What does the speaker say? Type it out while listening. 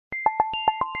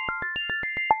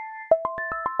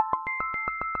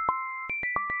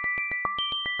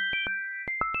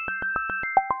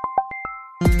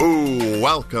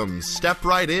Welcome. Step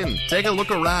right in. Take a look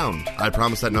around. I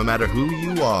promise that no matter who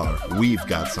you are, we've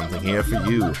got something here for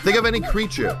you. Think of any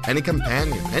creature, any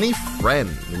companion, any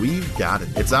friend. We've got it.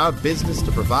 It's our business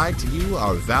to provide to you,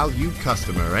 our valued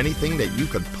customer, anything that you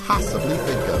could possibly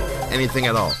think of. Anything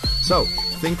at all. So,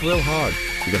 think real hard,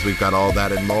 because we've got all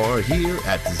that and more here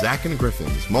at Zach and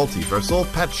Griffin's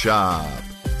Multiversal Pet Shop.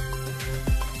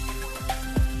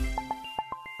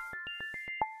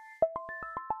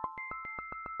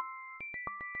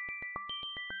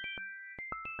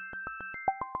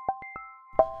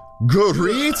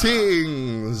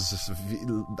 Greetings!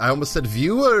 I almost said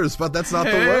viewers, but that's not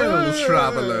the word.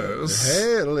 Travelers.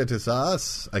 Hail, it is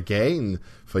us again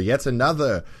for yet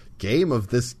another game of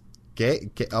this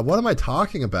game. What am I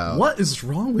talking about? What is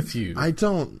wrong with you? I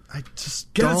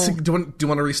just don't. Do you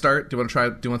want to restart? Do you want to try?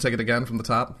 Do you want to take it again from the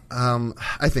top?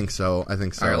 I think so. All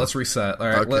right, let's reset. All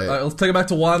right, Okay. let's take it back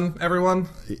to 1, everyone.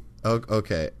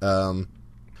 Okay.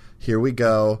 Here we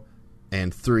go.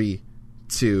 And 3,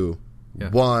 2,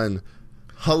 1.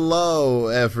 Hello,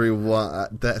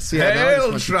 everyone.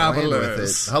 Hail,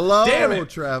 travelers. Hello,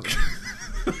 travelers.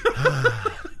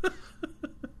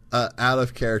 Out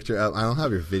of character. I don't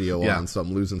have your video on, so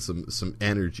I'm losing some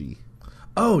energy.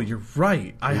 Oh, you're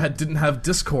right. I didn't have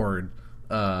Discord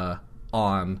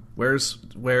on. Where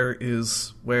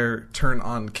turn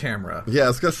on camera? Yeah, I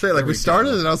was gonna say, we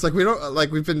started and I was like,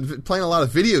 we've been playing a lot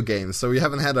of video games, so we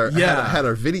haven't had our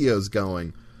videos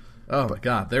going. Oh my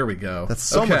god, there we go. That's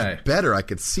so much better. I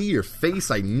could see your face.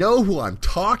 I know who I'm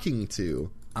talking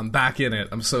to. I'm back in it.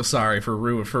 I'm so sorry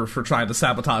for trying to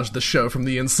sabotage the show from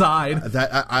the inside.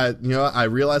 I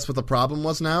realized what the problem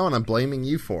was now, and I'm blaming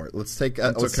you for it. Let's take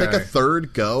a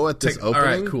third go at this opening. All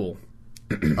right, cool.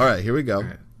 All right, here we go. All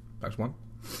right, back to 1.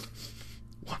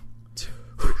 1, 2.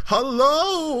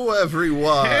 Hello,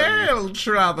 everyone. Hail,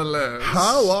 travelers.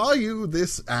 How are you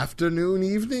this afternoon,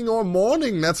 evening, or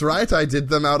morning? That's right, I did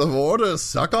them out of order.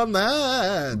 Suck on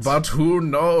that. But who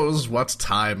knows what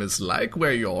time is like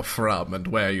where you're from and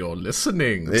where you're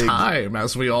listening. Time,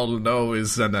 as we all know,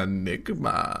 is an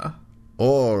enigma.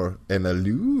 Or an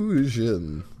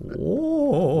illusion.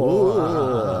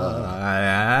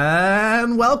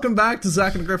 And welcome back to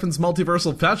Zach and Griffin's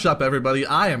Multiversal Pet Shop, everybody.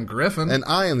 I am Griffin. And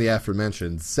I am the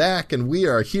aforementioned Zach, and we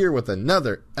are here with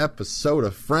another episode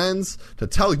of Friends to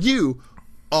tell you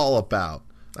all about.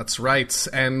 That's right.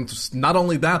 And not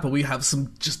only that, but we have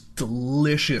some just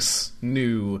delicious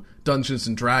new Dungeons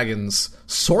 & Dragons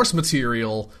source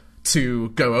material to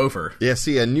go over. Yeah,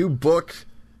 see, a new book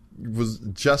was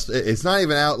just, it's not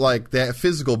even out like that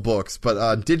physical books,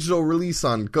 but digital release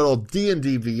on good old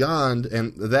D&D Beyond,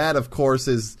 and that of course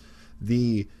is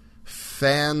the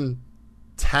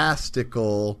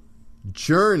fantastical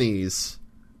journeys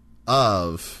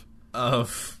of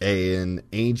an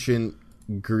ancient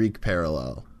Greek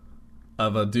parallel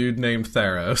of a dude named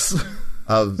Theros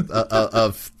of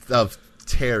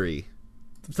Terry.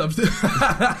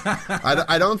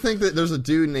 I don't think that there's a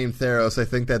dude named Theros. I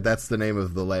think that's the name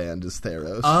of the land is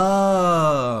Theros.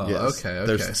 Oh, yes.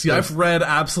 Okay. See, I've read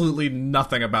absolutely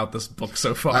nothing about this book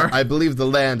so far. I believe the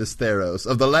land is Theros,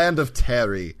 of the land of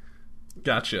Terry.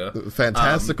 Gotcha.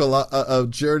 Fantastical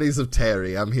journeys of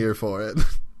Terry. I'm here for it.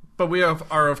 But we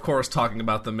are, of course, talking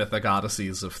about the Mythic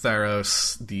Odysseys of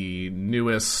Theros, the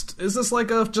newest. Is this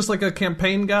just like a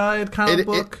campaign guide kind of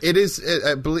book? It is.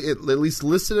 I believe at least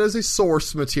listed as a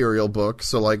source material book.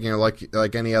 So like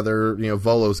any other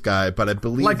Volos guide, but I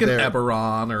believe like an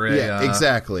Eberron or a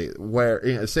exactly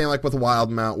where same like with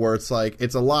Wildmount, where it's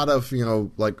a lot of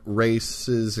like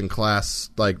races and class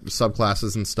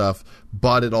subclasses and stuff,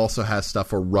 but it also has stuff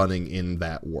for running in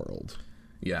that world.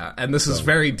 Yeah, and this is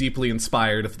very deeply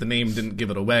inspired, if the name didn't give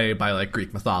it away, by like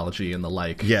Greek mythology and the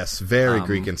like. Yes, very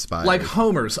Greek inspired. Like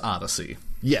Homer's Odyssey.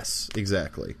 Yes,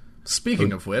 exactly.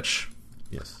 Speaking of which,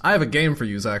 yes, I have a game for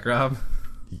you, Zach Rob.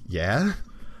 Yeah?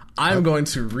 I'm going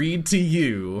to read to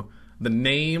you the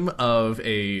name of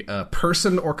a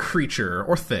person or creature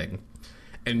or thing,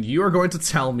 and you are going to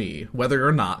tell me whether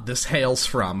or not this hails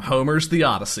from Homer's The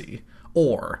Odyssey,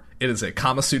 or it is a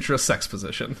Kama Sutra sex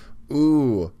position.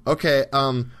 Ooh, okay,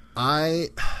 I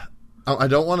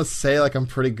don't want to say I'm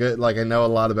pretty good, I know a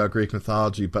lot about Greek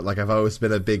mythology, but I've always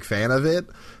been a big fan of it.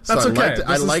 So that's okay.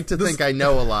 I like to think I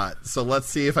know a lot, so let's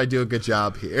see if I do a good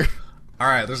job here.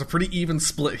 Alright, there's a pretty even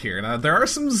split here. Now, there are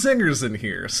some zingers in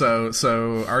here,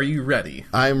 so are you ready?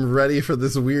 I'm ready for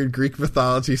this weird Greek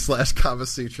mythology / Kama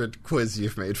Sutra quiz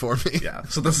you've made for me. Yeah,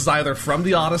 so this is either from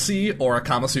the Odyssey or a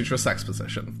Kama Sutra sex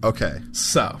position. Okay.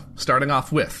 So, starting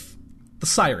off with the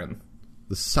Siren.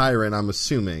 The Siren, I'm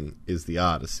assuming, is the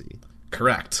Odyssey.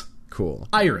 Correct. Cool.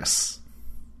 Iris.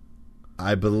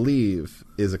 I believe,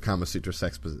 is a Kama Sutra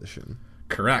sex position.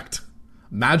 Correct.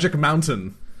 Magic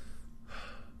Mountain.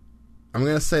 I'm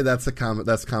going to say that's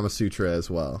Kama Sutra as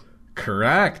well.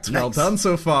 Correct. Nice. Well done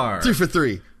so far. 3 for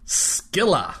 3.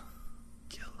 Scylla.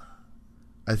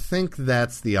 I think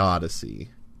that's the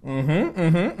Odyssey.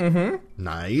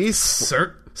 Nice.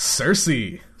 Circe.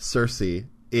 Circe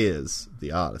is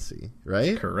the Odyssey,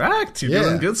 right? Correct. You're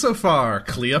doing good so far.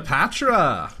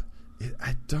 Cleopatra.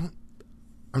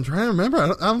 I'm trying to remember. I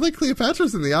don't think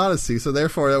Cleopatra's in the Odyssey, so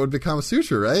therefore that would be Kama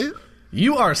Sutra, right?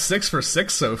 You are 6 for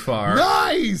 6 so far.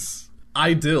 Nice!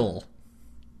 Idyll.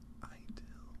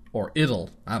 Or Idyll.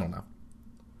 I don't know.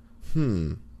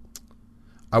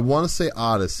 I want to say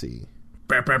Odyssey.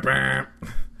 Bah, bah, bah.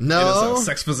 No. It is a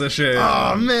sex position.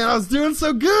 Oh, man, I was doing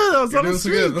so good. I was on a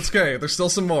streak. Good. That's okay. There's still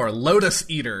some more. Lotus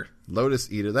Eater.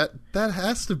 Lotus Eater. That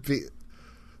has to be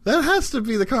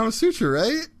the Kama Sutra,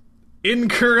 right?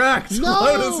 Incorrect. No!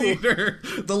 Lotus Eater.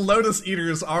 The Lotus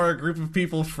Eaters are a group of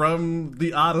people from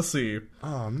the Odyssey.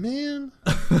 Oh, man.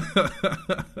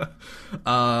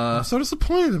 I'm so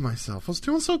disappointed in myself. I was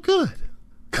doing so good.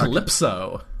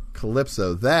 Calypso.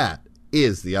 Calypso. That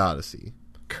is the Odyssey.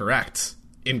 Correct.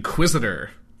 Inquisitor.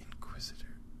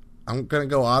 I'm going to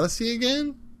go Odyssey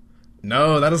again?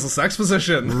 No, that is a sex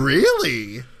position.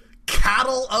 Really?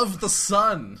 Cattle of the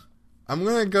Sun. I'm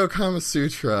going to go Kama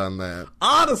Sutra on that.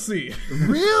 Odyssey.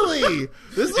 Really?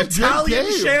 This is a Italian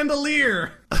good game.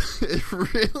 Chandelier.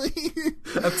 Really?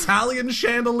 Italian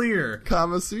Chandelier.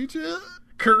 Kama Sutra?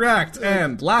 Correct.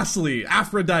 And lastly,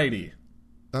 Aphrodite.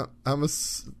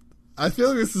 I feel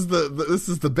like this is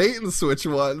the bait and switch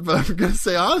one, but I'm gonna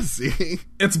say Odyssey.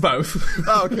 It's both.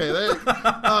 Oh, okay, you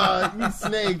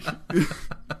snake.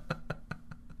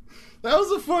 That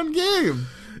was a fun game.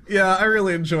 Yeah, I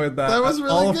really enjoyed that. That was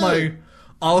really good.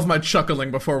 All of my chuckling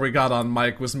before we got on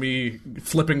mic was me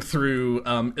flipping through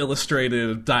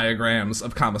illustrated diagrams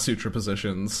of Kama Sutra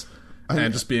positions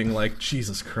and just being like,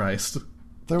 Jesus Christ.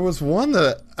 There was one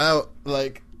that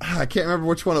I can't remember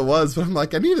which one it was, but I'm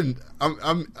like, you've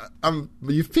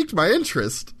piqued my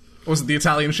interest. Was it the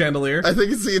Italian Chandelier? I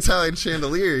think it's the Italian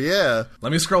Chandelier, yeah.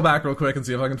 Let me scroll back real quick and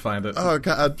see if I can find it. Oh,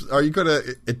 God. Are you going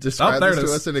to describe this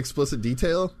to us in explicit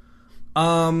detail?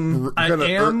 I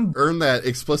am... Earn that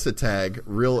explicit tag.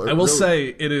 I will say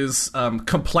it is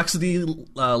complexity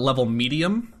level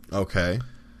medium. Okay.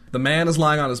 The man is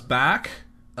lying on his back.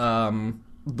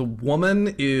 The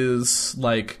woman is,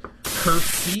 like, her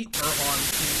feet are on...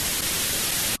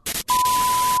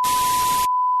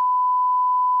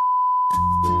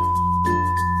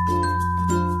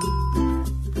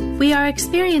 We are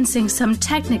experiencing some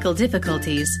technical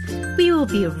difficulties. We will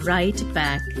be right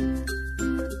back.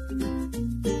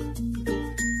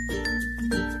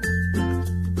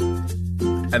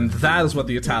 And that is what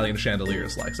the Italian Chandelier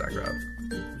is like, Zachary.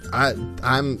 I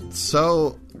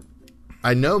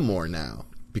know more now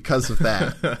because of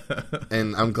that.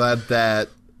 And I'm glad that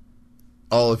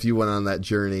all of you went on that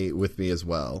journey with me as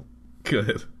well.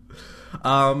 Good.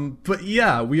 But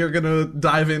yeah, we are gonna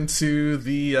dive into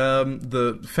the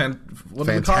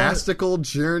fantastical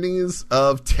journeys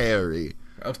of Terry.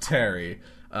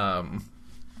 And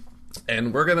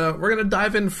we're gonna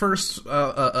dive in first,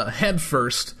 head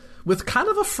first, with kind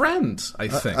of a friend. I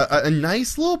think a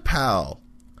nice little pal.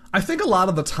 I think a lot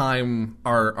of the time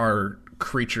our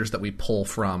creatures that we pull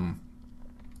from,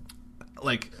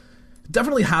 like,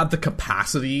 definitely have the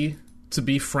capacity to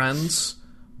be friends,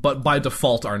 but by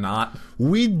default are not.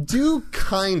 We do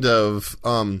kind of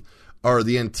are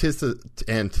the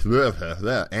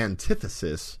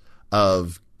antithesis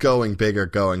of going big or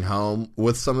going home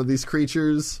with some of these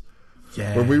creatures.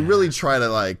 Yeah. Where we really try to,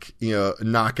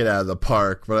 knock it out of the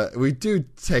park, but we do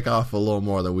take off a little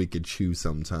more than we could chew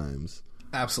sometimes.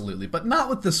 Absolutely, but not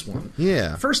with this one.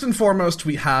 Yeah. First and foremost,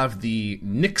 we have the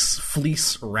Nyx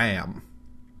Fleece Ram.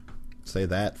 Say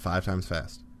that 5 times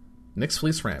fast. Nyx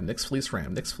Fleece Ram, Nyx Fleece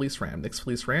Ram, Nyx Fleece Ram, Nyx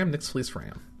Fleece Ram, Nyx Fleece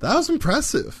Ram. That was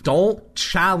impressive. Don't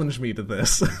challenge me to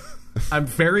this. I'm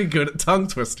very good at tongue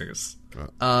twisters.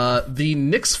 The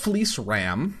Nyx Fleece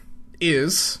Ram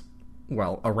is,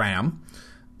 well, a ram.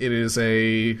 It is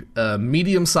a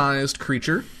medium-sized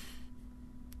creature.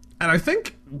 And I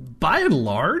think, by and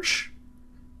large,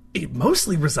 it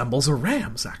mostly resembles a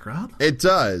ram, Zachrob. It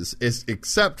does,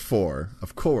 except for,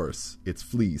 of course, its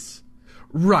fleece.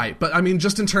 Right, but I mean,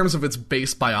 just in terms of its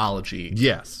base biology.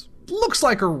 Yes. Looks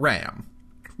like a ram,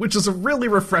 which is a really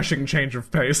refreshing change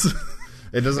of pace.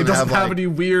 It doesn't have any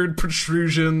weird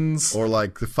protrusions. Or,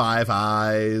 the 5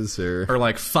 eyes,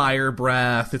 or fire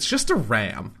breath. It's just a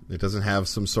ram. It doesn't have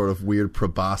some sort of weird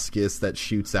proboscis that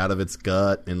shoots out of its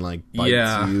gut and,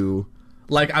 bites you.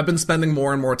 Like, I've been spending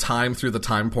more and more time through the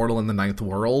time portal in the Ninth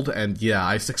World, and yeah,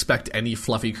 I expect any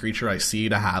fluffy creature I see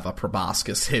to have a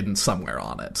proboscis hidden somewhere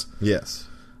on it. Yes.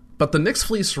 But the Nyx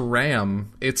Fleece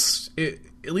Ram, at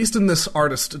least in this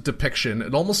artist depiction,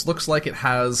 it almost looks like it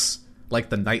has, like,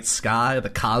 the night sky, the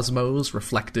cosmos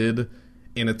reflected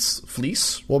in its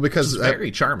fleece. Well, because... Which is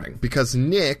very charming. Because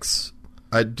Nyx,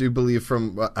 I do believe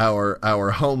from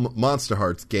our home Monster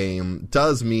Hearts game,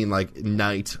 does mean, like,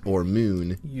 night or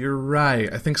moon. You're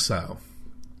right, I think so.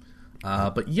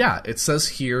 But yeah, it says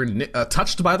here,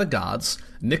 touched by the gods,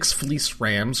 Nyx Fleece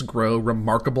Rams grow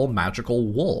remarkable magical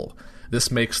wool.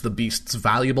 This makes the beasts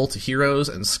valuable to heroes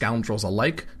and scoundrels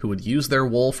alike who would use their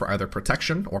wool for either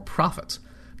protection or profit.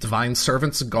 Divine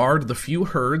servants guard the few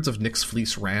herds of Nyx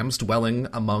Fleece Rams dwelling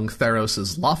among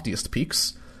Theros' loftiest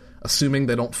peaks, assuming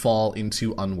they don't fall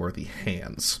into unworthy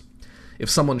hands. If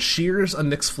someone shears a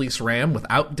Nyx Fleece Ram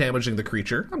without damaging the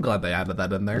creature, I'm glad they added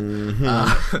that in there,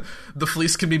 the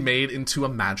fleece can be made into a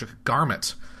magic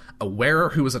garment. A wearer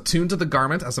who is attuned to the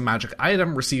garment as a magic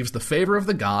item receives the favor of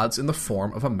the gods in the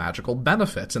form of a magical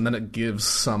benefit, and then it gives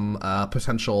some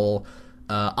potential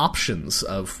options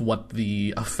of what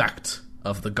the effect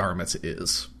of the garment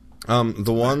is.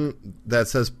 The one that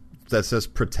says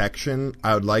protection,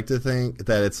 I would like to think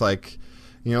that it's like,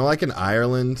 you know, like in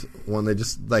Ireland when they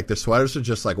just, like, their sweaters are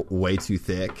just, like, way too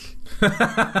thick.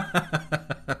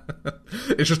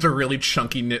 It's just a really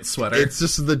chunky knit sweater. It's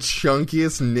just the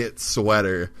chunkiest knit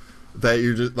sweater that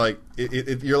you're just, like,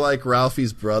 you're like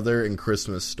Ralphie's brother in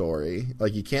Christmas Story.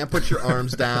 Like, you can't put your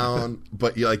arms down,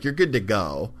 but you're good to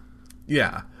go.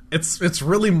 Yeah. It's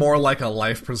really more like a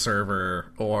life preserver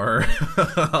or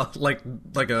like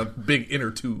a big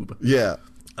inner tube. Yeah.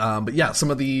 But yeah,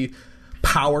 some of the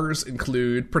powers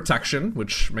include protection,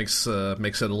 which makes it a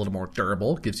little more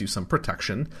durable, gives you some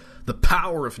protection. The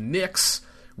power of Nyx,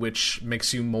 which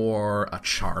makes you more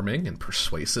charming and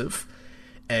persuasive.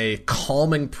 A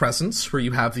calming presence, where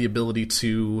you have the ability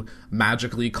to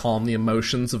magically calm the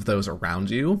emotions of those around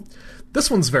you.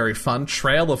 This one's very fun.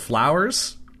 Trail of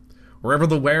flowers. Wherever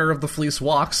the wearer of the fleece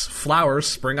walks, flowers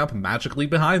spring up magically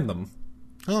behind them.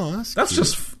 Oh, that's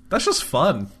cute. That's just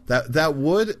fun. That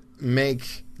would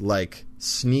make, like,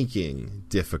 sneaking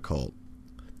difficult.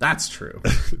 That's true.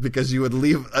 Because you would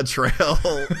leave a trail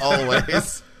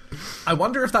always. I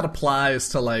wonder if that applies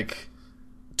to, like,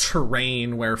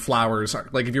 terrain where flowers are.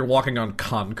 Like, if you're walking on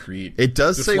concrete. It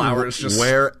does say flowers just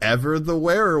wherever the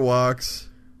wearer walks.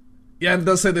 Yeah, it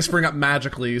does say they spring up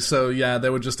magically, so yeah, they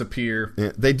would just appear.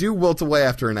 Yeah, they do wilt away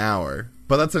after an hour,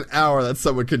 but that's an hour that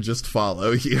someone could just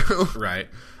follow you. Right.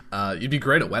 You'd be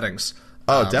great at weddings.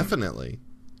 Oh, definitely.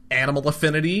 Animal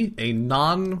affinity. A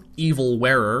non-evil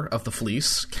wearer of the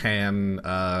fleece can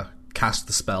cast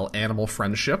the spell Animal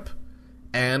Friendship.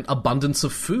 And abundance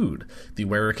of food. The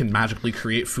wearer can magically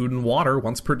create food and water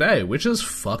once per day, which is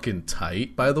fucking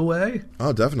tight, by the way.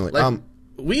 Oh, definitely. Like,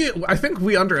 I think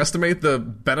we underestimate the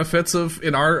benefits of,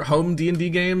 in our home D&D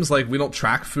games, like, we don't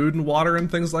track food and water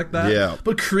and things like that. Yeah.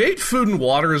 But create food and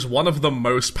water is one of the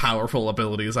most powerful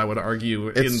abilities, I would argue,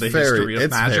 in the history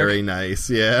of magic. It's very nice,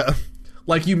 yeah.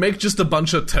 Like, you make just a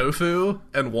bunch of tofu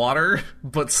and water,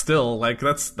 but still, like,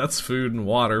 that's food and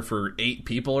water for 8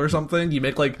 people or something. You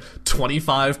make, like,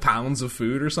 25 pounds of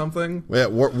food or something. Yeah,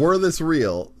 were this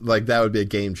real, like, that would be a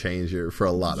game changer for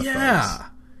a lot of folks.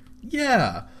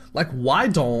 Yeah. Like, why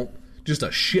don't just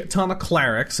a shit ton of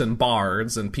clerics and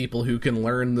bards and people who can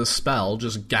learn this spell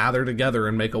just gather together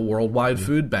and make a worldwide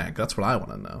food bank? That's what I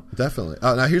want to know. Definitely.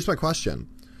 Now, here's my question.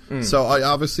 So,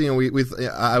 obviously,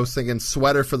 I was thinking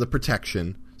sweater for the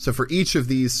protection. So, for each of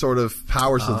these sort of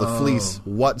powers of the fleece,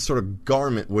 what sort of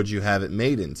garment would you have it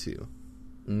made into?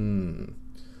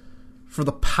 For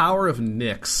the power of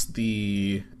Nyx,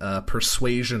 the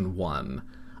persuasion one,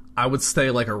 I would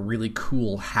say, like, a really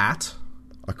cool hat.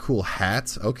 A cool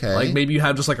hat? Okay. Like, maybe you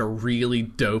have just, like, a really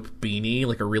dope beanie,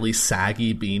 like a really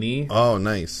saggy beanie. Oh,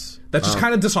 nice. That just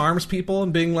kind of disarms people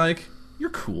and being like, you're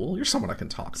cool, you're someone I can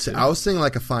talk to. I was thinking,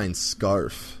 like, a fine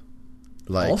scarf.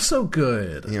 Like, also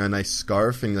good. You know, a nice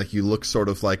scarf, and, like, you look sort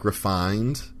of, like,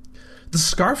 refined. The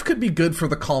scarf could be good for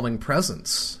the calming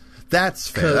presence. That's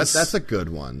fair. That's a good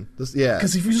one. Yeah.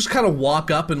 Because if you just kind of walk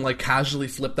up and, like, casually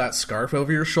flip that scarf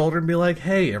over your shoulder and be like,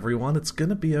 hey, everyone, it's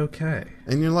gonna be okay.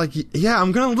 And you're like, yeah,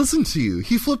 I'm gonna listen to you.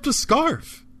 He flipped a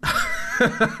scarf.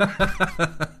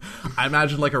 I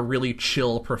imagine, like, a really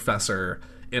chill professor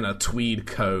in a tweed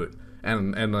coat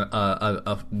and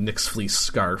a Nyx Fleece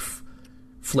scarf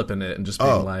flipping it and just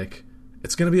being like,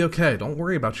 it's gonna be okay. Don't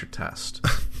worry about your test.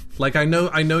 Like, I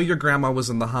know your grandma was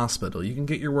in the hospital. You can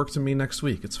get your work to me next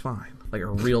week. It's fine. Like a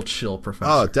real chill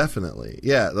professor. Oh, definitely.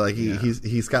 Yeah, like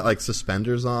he's got like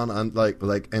suspenders on like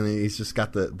and he's just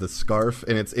got the scarf,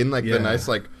 and it's in like the nice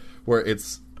like where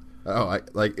it's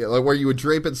like where you would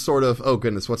drape it sort of. Oh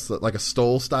goodness, what's like a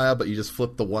stole style, but you just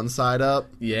flip the one side up.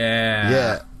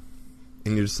 Yeah.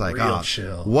 And you're just like, real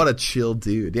chill. What a chill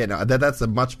dude. Yeah, no, that's a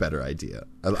much better idea.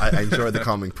 I enjoy the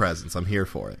calming presence. I'm here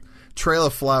for it. Trail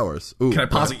of Flowers. Ooh, can I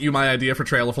posit you my idea for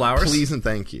Trail of Flowers? Please and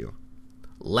thank you.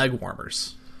 Leg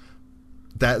warmers.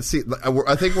 I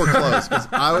think we're close because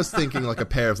I was thinking like a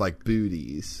pair of like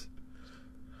booties.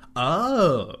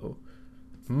 Oh,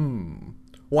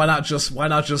 Why not just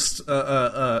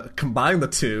combine the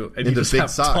two and you just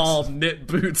have socks. Tall knit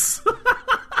boots?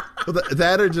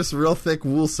 That are just real thick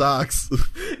wool socks.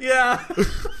 Yeah.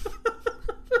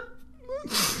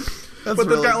 But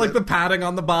they've got like the padding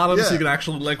on the bottom, so you can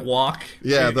actually like walk.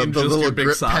 Yeah, in the just little your big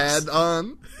grip socks. pad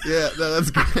on. Yeah, that's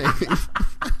great.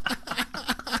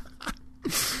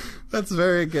 That's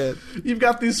very good. You've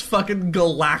got these fucking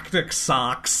galactic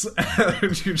socks,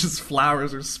 and you just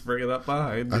flowers are springing up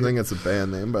behind you. I think it's a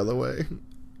band name, by the way.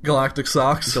 Galactic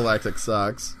socks. Galactic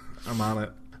socks. I'm on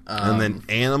it. And then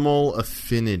animal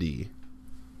affinity.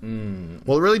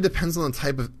 Well, it really depends on the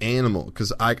type of animal,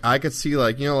 because I could see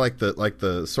like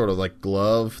the sort of like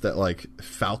glove that like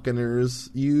falconers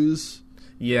use.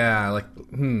 Yeah, like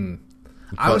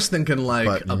I was thinking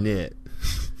like knit.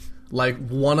 Like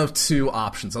one of two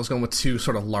options. I was going with two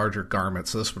sort of larger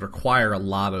garments, so this would require a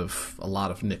lot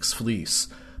of Nick's fleece,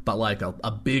 but like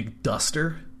a big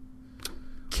duster,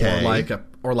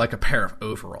 or like a pair of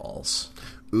overalls.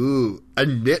 Ooh, a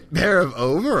knit pair of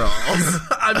overalls.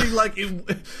 I mean, like,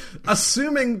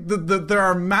 assuming that there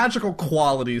are magical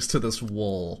qualities to this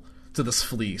wool, to this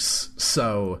fleece,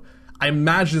 so I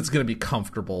imagine it's going to be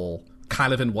comfortable,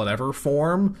 kind of in whatever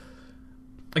form.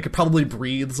 Like, it probably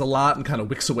breathes a lot and kind of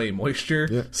wicks away moisture.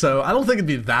 Yeah. So I don't think it'd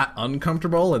be that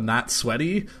uncomfortable and that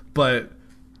sweaty, but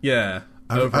yeah,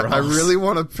 overalls. I really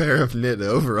want a pair of knit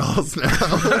overalls now.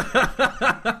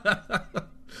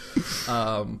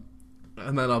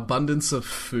 And then abundance of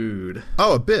food.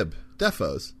 Oh, a bib.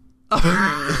 Defos.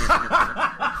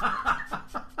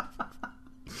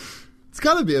 It's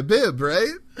gotta be a bib,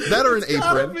 right? That or an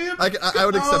apron. I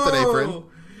would accept an apron.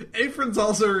 Apron's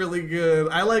also really good.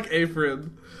 I like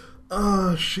apron.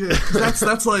 Oh shit!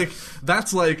 That's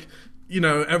like you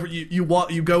know, you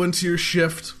go into your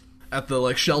shift at the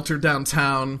like shelter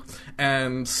downtown,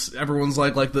 and everyone's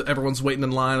everyone's waiting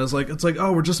in line. It's like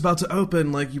oh, we're just about to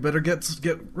open. Like you better get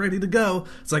ready to go.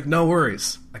 It's like no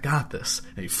worries, I got this.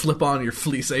 And you flip on your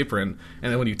fleece apron,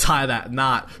 and then when you tie that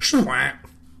knot,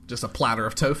 just a platter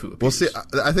of tofu appears. Well, see,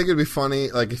 I think it'd be funny,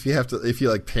 like if you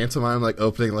like pantomime like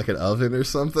opening like an oven or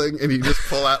something, and you just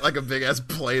pull out like a big ass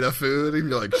plate of food, and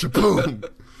you're like shaboom.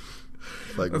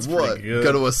 Like that's what?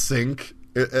 Go to a sink.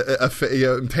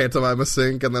 Pantomime a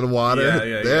sink and then water.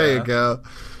 There you go.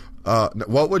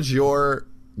 What would your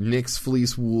Nick's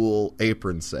Fleece Wool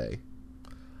apron say?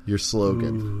 Your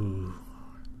slogan.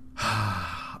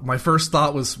 My first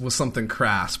thought was something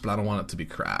crass, but I don't want it to be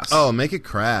crass. Oh, make it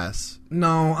crass.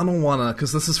 No, I don't want to,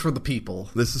 because this is for the people.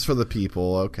 This is for the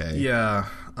people, okay. Yeah.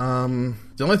 The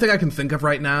only thing I can think of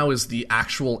right now is the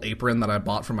actual apron that I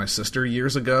bought for my sister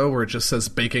years ago, where it just says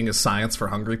baking is science for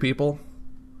hungry people.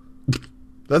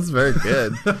 That's very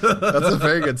good. That's a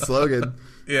very good slogan.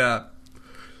 Yeah.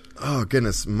 Oh,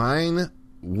 goodness. Mine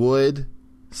would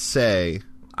say...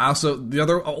 Also,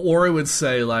 or it would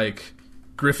say, like,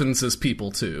 Griffins is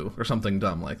people, too, or something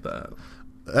dumb like that.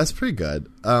 That's pretty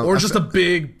good. Or just a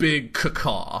big, big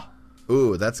cacaw.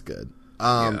 Ooh, that's good.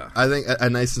 I think a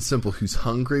nice and simple who's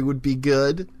hungry would be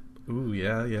good. Ooh,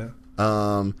 yeah.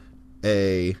 Bam,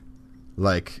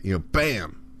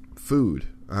 food.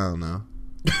 I don't know.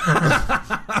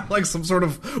 Like some sort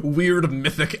of weird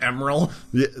mythic emerald.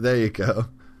 Yeah, there you go.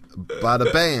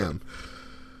 Bada bam.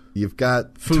 You've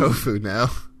got tofu now.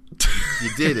 You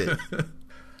did it.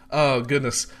 Oh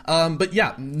goodness. But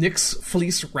yeah, Nick's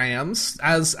Fleece Rams,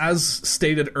 as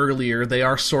stated earlier, they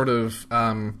are sort of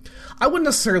I wouldn't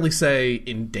necessarily say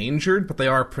endangered, but they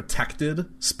are protected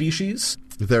species.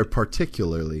 They're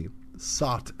particularly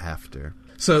sought after.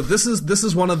 So this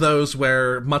is one of those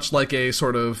where, much like a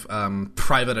sort of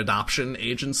private adoption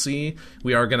agency,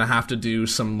 we are going to have to do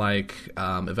some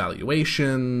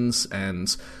evaluations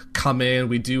and come in.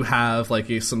 We do have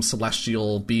some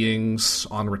celestial beings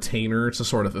on retainer to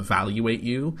sort of evaluate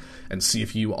you and see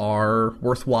if you are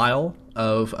worthwhile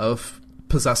of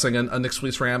possessing a Nick's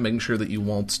Fleece Ram, making sure that you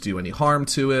won't do any harm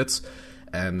to it,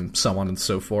 and so on and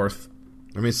so forth.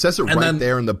 I mean, it says it And then-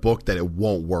 there in the book that it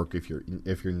won't work if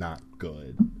you're not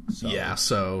good. So. Yeah,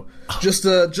 so just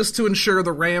to ensure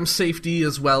the ram safety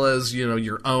as well as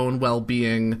your own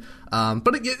well-being,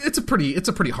 but it's a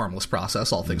pretty harmless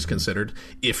process, all things considered,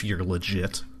 if you're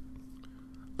legit.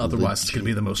 Otherwise, it's going to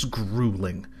be the most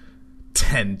grueling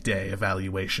 10-day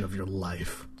evaluation of your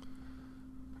life,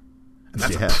 and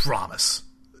that's a promise.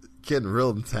 Getting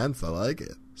real intense. I like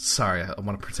it. Sorry, I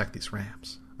want to protect these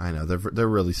rams. I know they're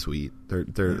really sweet.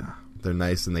 They're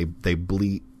nice and they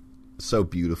bleat so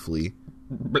beautifully.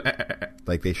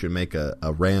 Like they should make a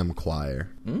ram choir.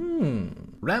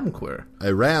 Ram choir.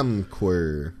 A ram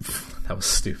choir. That was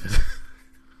stupid.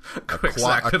 Quick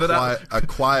sack of it out. A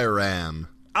choir ram.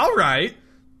 All right.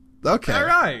 Okay. All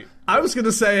right. I was going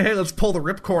to say, hey, let's pull the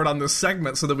ripcord on this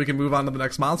segment so that we can move on to the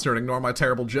next monster and ignore my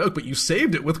terrible joke, but you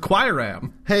saved it with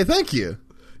Choiram. Hey, thank you.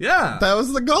 Yeah. That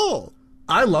was the goal.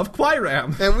 I love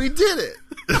Choiram. And we did it.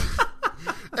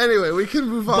 Anyway, we can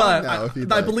move on now if you'd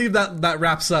like. I believe that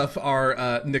wraps up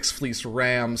our Nick's Fleece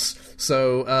Rams.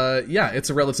 So, yeah, it's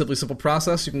a relatively simple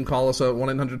process. You can call us at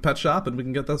 1-800-PET-SHOP and we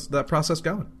can get that process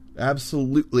going.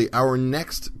 Absolutely. Our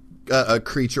next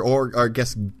creature, or I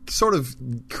guess sort of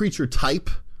creature type,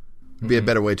 would be a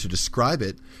better way to describe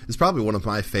it, is probably one of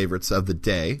my favorites of the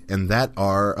day, and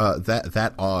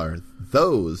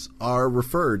those are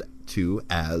referred to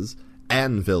as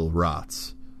anvil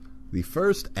rots. The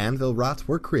first anvil rots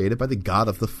were created by the god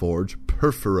of the forge,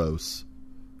 Perforos.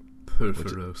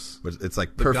 Which it's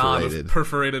like the perforated. God of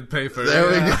perforated paper. There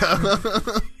we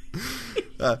go.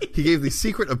 He gave the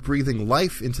secret of breathing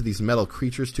life into these metal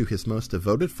creatures to his most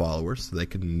devoted followers so they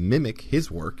could mimic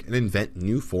his work and invent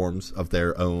new forms of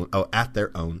their own at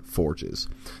their own forges.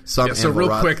 So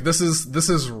real quick, this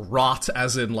is rot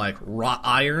as in like wrought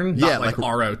iron, not like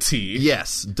ROT.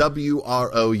 Yes,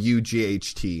 WROUGHT.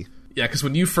 Yeah, because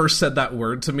when you first said that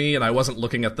word to me and I wasn't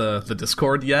looking at the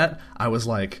Discord yet, I was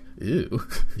like, ew.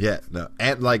 Yeah, no.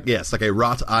 And like a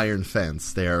wrought iron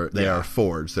fence. They are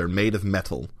forged. They're made of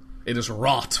metal. It is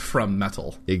wrought from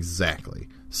metal. Exactly.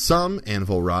 Some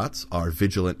anvil rots are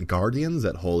vigilant guardians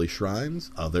at holy shrines,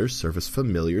 others serve as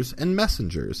familiars and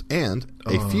messengers, and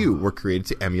a few were created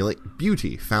to emulate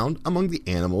beauty found among the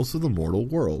animals of the mortal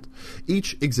world.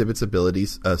 Each exhibits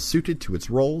abilities suited to its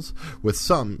roles, with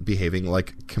some behaving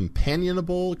like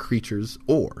companionable creatures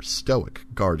or stoic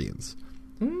guardians.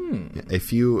 A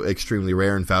few extremely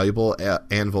rare and valuable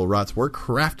anvil rots were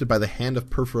crafted by the hand of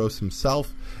Perforos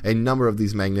himself. A number of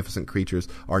these magnificent creatures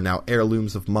are now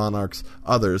heirlooms of monarchs.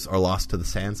 Others are lost to the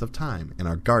sands of time and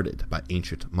are guarded by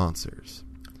ancient monsters.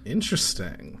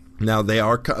 Interesting. Now, they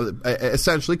are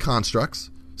essentially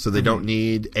constructs, so they don't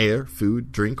need air,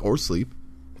 food, drink, or sleep.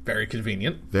 Very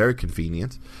convenient. Very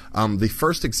convenient. The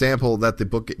first example that the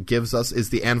book gives us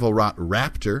is the anvil rot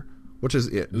raptor, which is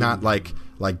not like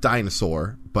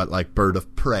dinosaur, but like bird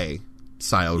of prey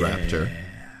style raptor.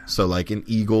 So like an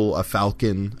eagle, a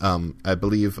falcon, I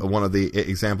believe one of the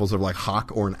examples of like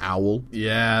hawk or an owl.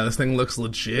 Yeah, this thing looks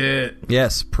legit.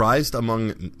 Yes, prized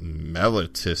among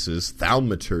Meletis's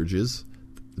thaumaturges.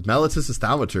 Meletis's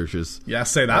thaumaturges. Yeah,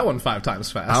 say that one 5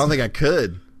 times fast. I don't think I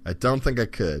could.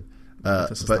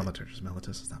 Meletis's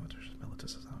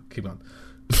thaumaturges. Keep on.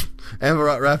 Anvil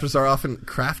rot raptors are often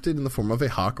crafted in the form of a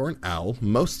hawk or an owl.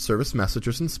 Most serve as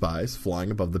messengers and spies, flying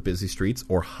above the busy streets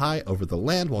or high over the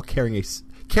land while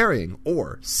carrying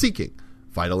or seeking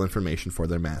vital information for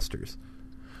their masters.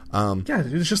 Yeah,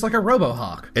 it's just like a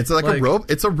robo-hawk. It's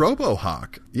it's a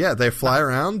robo-hawk. Yeah, they fly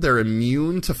around. They're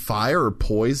immune to fire or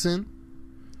poison.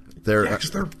 Because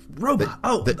they're robot.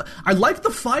 I like the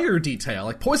fire detail.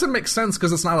 Like, poison makes sense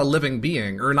because it's not a living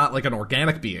being, or not like an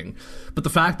organic being. But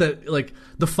the fact that, like,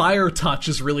 the fire touch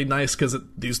is really nice because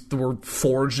these were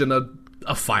forged in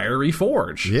a fiery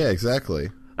forge. Yeah, exactly.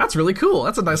 That's really cool.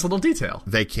 That's a nice little detail.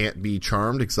 They can't be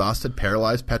charmed, exhausted,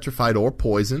 paralyzed, petrified, or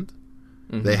poisoned.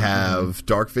 They have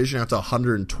dark vision out to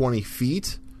 120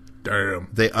 feet. Damn.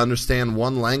 They understand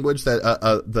one language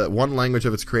the one language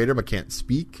of its creator, but can't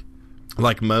speak.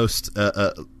 Like most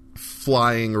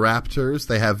flying raptors,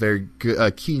 they have very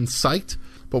keen sight.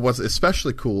 But what's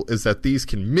especially cool is that these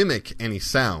can mimic any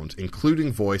sound,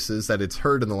 including voices that it's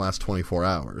heard in the last 24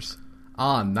 hours.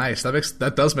 Ah, nice.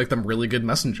 That does make them really good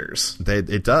messengers.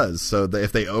 It does. So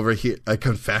if they overhear a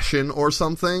confession or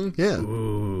something, yeah.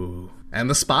 Ooh. And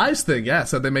the spies thing, yeah,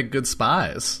 so they make good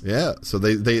spies. Yeah, so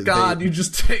you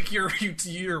just take your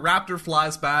raptor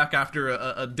flies back after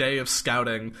a day of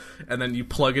scouting, and then you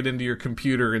plug it into your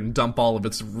computer and dump all of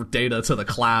its data to the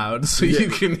cloud, so you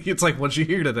can. It's like, what'd you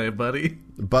hear today, buddy?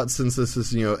 But since this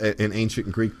is an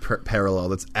ancient Greek parallel,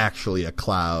 that's actually a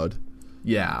cloud.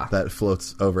 Yeah. that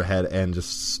floats overhead and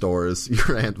just stores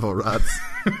your Anvil Rot's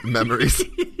memories.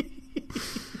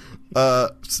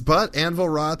 But Anvil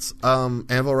Rot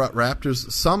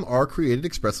raptors, some are created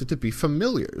expressly to be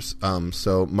familiars.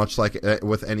 So much like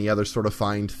with any other sort of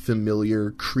find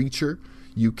familiar creature,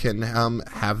 you can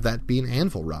have that be an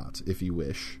Anvil Rot if you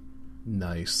wish.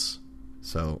 Nice.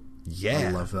 So yeah,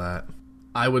 I love that.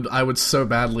 I would so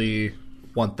badly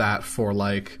want that for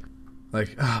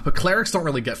but clerics don't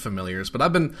really get familiars. But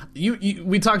I've been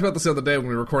we talked about this the other day when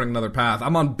we were recording Another Path.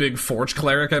 I'm on big Forge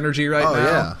cleric energy right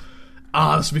now.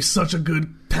 Yeah. This would be such a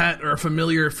good pet or a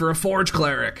familiar for a Forge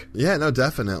cleric. Yeah, no,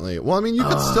 definitely. Well, I mean, you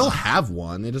could still have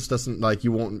one. It just doesn't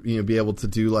you won't be able to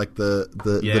do like the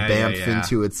bamf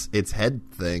into its head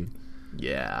thing.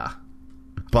 Yeah.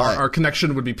 But Our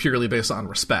connection would be purely based on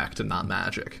respect and not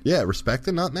magic. Yeah, respect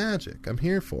and not magic. I'm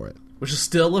here for it. Which is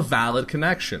still a valid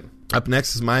connection. Up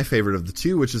next is my favorite of the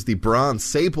two, which is the Bronze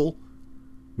Sable,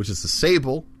 which is the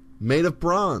sable made of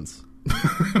bronze.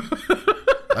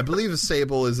 I believe a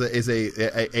sable is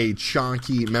a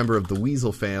chonky member of the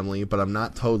weasel family, but I'm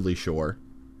not totally sure.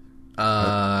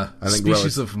 I think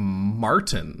species of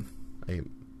marten. A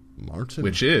marten?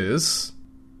 Which is,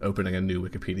 opening a new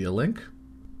Wikipedia link.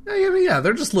 Yeah,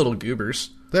 they're just little goobers.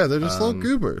 Yeah, they're just little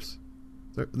goobers.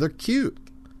 They're cute.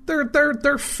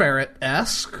 They're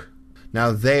ferret-esque.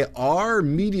 Now, they are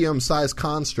medium-sized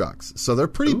constructs, so they're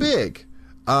pretty big.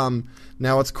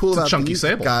 Now, what's cool about these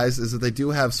guys is that they do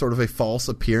have sort of a false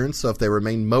appearance, so if they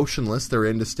remain motionless, they're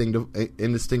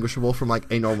indistinguishable from, like,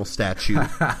 a normal statue.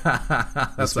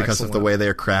 That's because of the way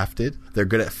they're crafted. They're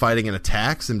good at fighting and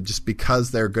attacks, and just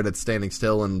because they're good at standing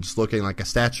still and just looking like a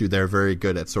statue, they're very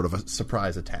good at sort of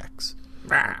surprise attacks.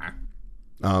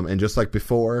 And just like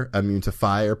before, immune to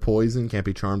fire, poison, can't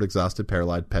be charmed, exhausted,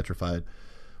 paralyzed, petrified.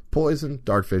 Poison,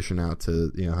 dark vision out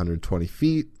to 120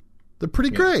 feet. They're pretty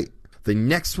great. The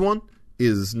next one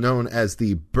is known as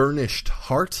the Burnished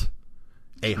Heart.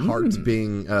 A heart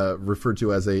being referred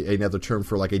to as another term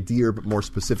for like a deer, but more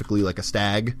specifically like a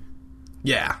stag.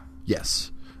 Yeah.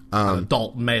 Yes. An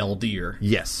adult male deer.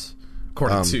 Yes.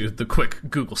 According to the quick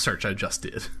Google search I just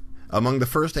did. Among the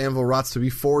first Anvil Rots to be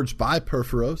forged by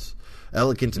Purphoros,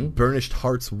 elegant burnished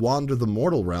hearts wander the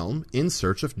mortal realm in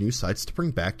search of new sights to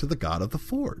bring back to the god of the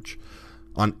forge.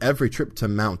 On every trip to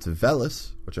Mount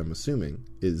Velis, which I'm assuming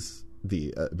is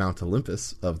the Mount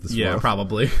Olympus of this world. Yeah,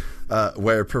 probably.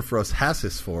 Where Purphoros has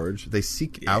his forge, they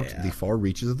seek out the far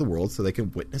reaches of the world so they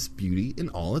can witness beauty in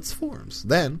all its forms.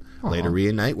 Then, later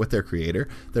reunite with their creator,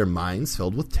 their minds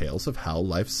filled with tales of how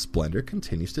life's splendor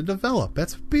continues to develop.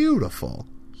 That's beautiful.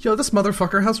 Yo, this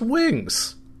motherfucker has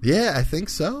wings. Yeah, I think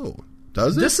so.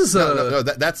 Does it? This is No,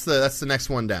 that's the next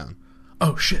one down.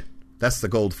 Oh, shit. That's the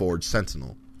Gold Forge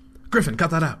Sentinel. Griffin, cut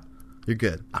that out. You're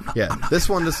good. This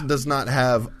one does not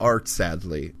have art,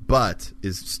 sadly, but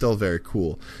is still very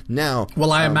cool. Now,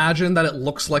 well, I imagine that it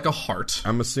looks like a heart.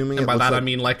 I'm assuming, and by that I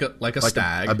mean like a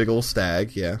stag, a big old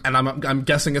stag. Yeah, and I'm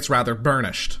guessing it's rather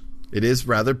burnished. It is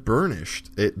rather burnished.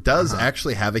 It does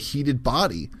actually have a heated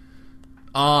body.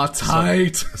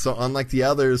 Tight. So unlike the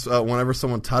others, whenever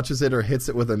someone touches it or hits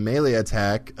it with a melee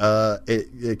attack,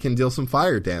 it can deal some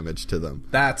fire damage to them.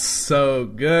 That's so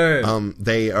good.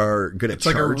 They are good at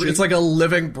charging. It's like a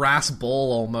living brass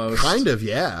bull almost. Kind of,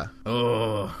 yeah.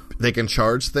 Oh. They can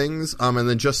charge things, and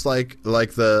then just like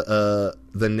the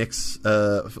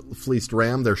Nyx fleeced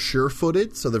ram, they're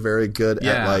sure-footed, so they're very good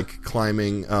at like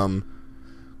climbing.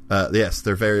 Yes,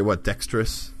 they're very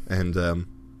dexterous and.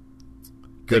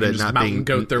 Good at not being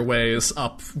goat their ways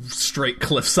up straight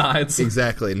cliff sides.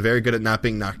 Exactly, and very good at not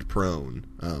being knocked prone,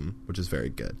 which is very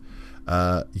good.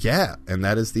 And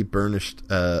that is the Burnished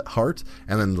Heart.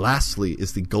 And then lastly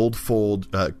is the Gold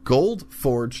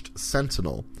Forged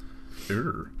Sentinel,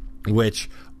 which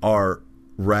are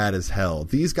rad as hell.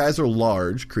 These guys are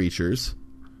large creatures,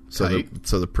 so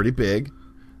they're pretty big.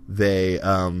 They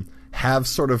have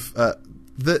sort of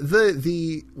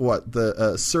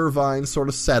the cervine sort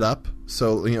of setup.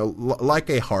 So, like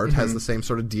a heart has the same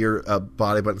sort of deer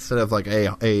body, but instead of like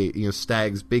a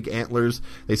stag's big antlers,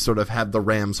 they sort of have the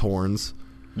ram's horns.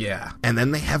 Yeah. And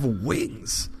then they have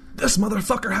wings. This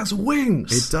motherfucker has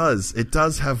wings. It does. It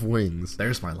does have wings.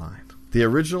 There's my line. The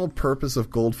original purpose of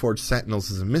Goldforged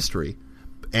Sentinels is a mystery.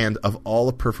 And of all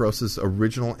of Purphoros'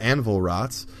 original Anvil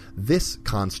Rots, this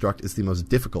construct is the most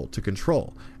difficult to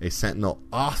control. A sentinel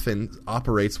often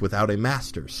operates without a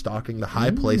master, stalking the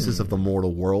high places of the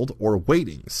mortal world, or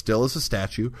waiting, still as a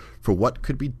statue, for what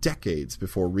could be decades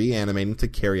before reanimating to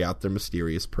carry out their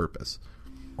mysterious purpose.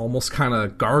 Almost kind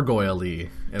of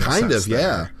gargoyle-y. Kind of,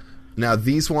 yeah. Now,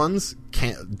 these ones,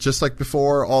 can't, just like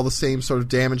before, all the same sort of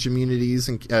damage immunities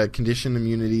and condition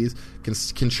immunities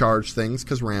can charge things,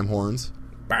 because ram horns.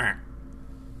 Bah.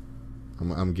 I'm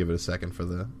going to give it a second for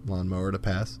the lawnmower to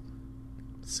pass.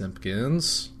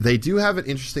 Simpkins. They do have an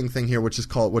interesting thing here, which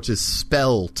is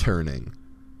spell turning.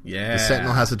 Yeah. The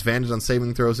Sentinel has advantage on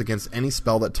saving throws against any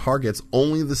spell that targets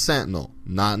only the Sentinel,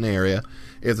 not an area.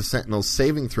 If the Sentinel's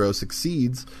saving throw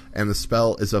succeeds and the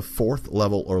spell is of 4th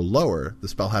level or lower, the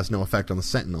spell has no effect on the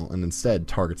Sentinel and instead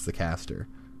targets the caster.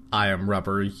 I am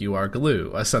rubber, you are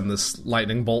glue. I send this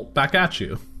lightning bolt back at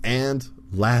you. And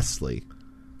lastly,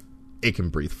 it can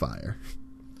breathe fire.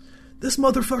 This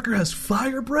motherfucker has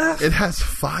fire breath? It has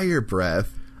fire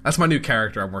breath. That's my new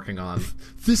character I'm working on.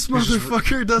 This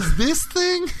motherfucker does this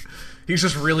thing? He's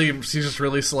just really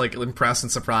like impressed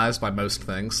and surprised by most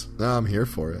things. No, I'm here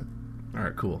for it. All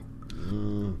right, cool.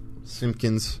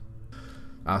 Simpkins.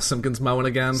 Simpkins mowing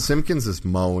again. Simpkins is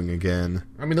mowing again.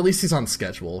 I mean, at least he's on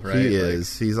schedule, right? He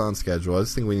is. He's on schedule. I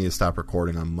just think we need to stop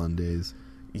recording on Mondays.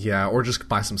 Yeah, or just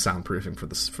buy some soundproofing for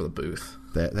the booth.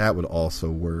 That would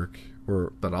also work.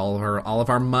 But all of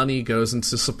our money goes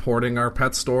into supporting our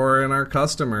pet store and our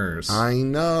customers. I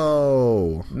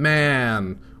know.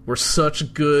 Man, we're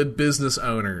such good business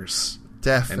owners.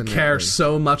 Definitely. And care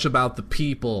so much about the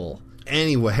people.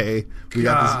 Anyway, we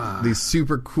got these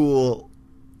super cool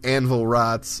anvil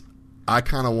rots. I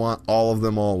kind of want all of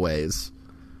them always.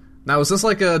 Now, is this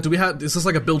like a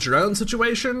build your own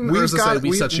situation, or is this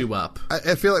we set you up?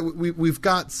 I feel like we've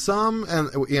got some, and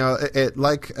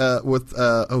with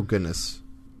oh goodness,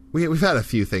 we've had a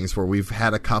few things where we've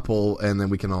had a couple, and then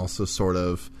we can also sort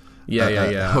of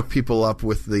hook people up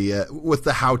with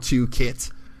the how-to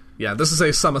kit. Yeah, this is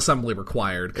a some assembly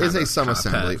required. It's a some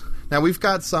assembly. Now, we've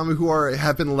got some who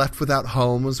have been left without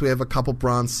homes. We have a couple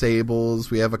bronze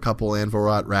sables. We have a couple anvil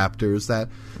rot raptors that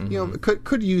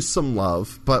could use some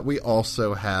love. But we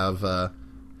also have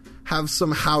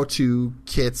some how-to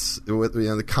kits with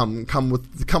that come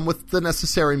with the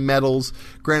necessary metals.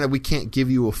 Granted, we can't give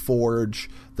you a forge.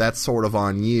 That's sort of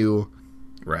on you,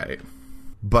 right?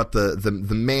 But the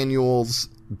manuals,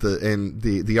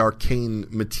 the arcane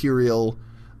material.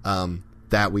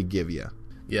 That we give you.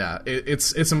 Yeah,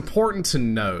 it's important to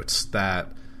note that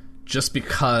just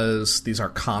because these are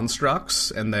constructs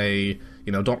and they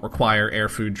don't require air,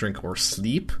 food, drink, or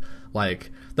sleep, like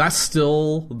that's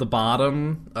still the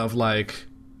bottom of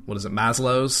what is it,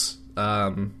 Maslow's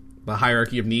the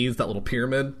hierarchy of needs, that little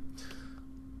pyramid.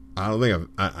 I don't think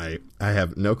I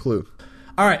have no clue.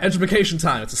 All right, education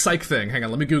time. It's a psych thing. Hang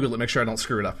on, let me Google it, make sure I don't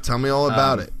screw it up. Tell me all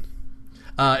about it.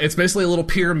 It's basically a little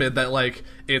pyramid that,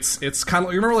 it's kind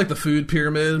of, you remember, the food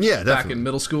pyramid? Yeah, definitely. Back in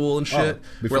middle school and shit?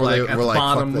 Where, at the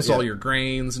bottom was all your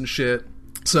grains and shit.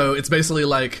 So it's basically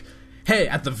hey,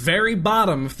 at the very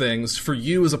bottom of things, for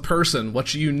you as a person,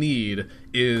 what you need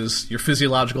is your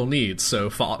physiological needs. So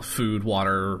food,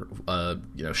 water,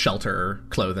 shelter,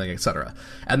 clothing, etc.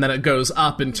 And then it goes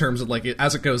up in terms of,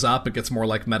 as it goes up, it gets more,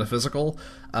 metaphysical.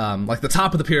 The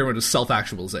top of the pyramid is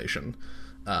self-actualization.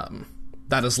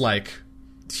 That is,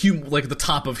 the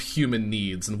top of human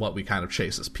needs and what we kind of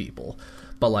chase as people.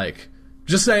 But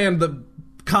just saying the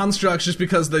constructs, just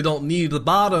because they don't need the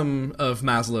bottom of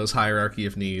Maslow's hierarchy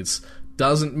of needs,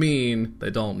 doesn't mean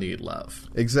they don't need love.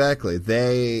 Exactly.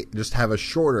 They just have a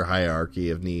shorter hierarchy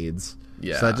of needs.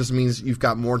 Yeah. So that just means you've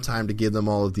got more time to give them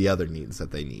all of the other needs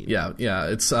that they need. Yeah.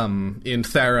 It's in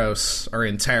Theros or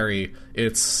in Terry,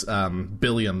 it's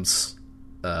Billiam's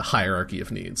hierarchy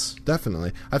of needs.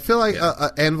 Definitely. I feel like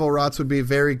anvil rots would be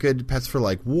very good pets for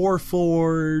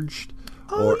Warforged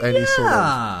or any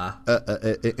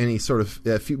sort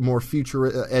of more future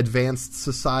advanced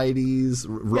societies,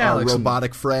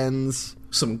 robotic friends,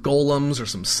 some golems or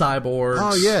some cyborgs.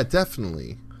 Oh yeah,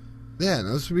 definitely. Yeah,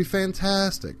 no, this would be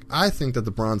fantastic. I think that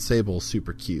the bronze sable is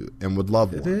super cute and would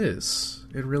love one. It is.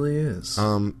 It really is.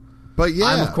 But yeah,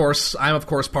 I'm of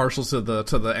course partial to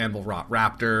the anvil rot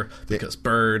raptor because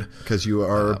bird. Because you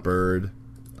are a bird.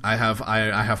 I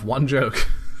have one joke,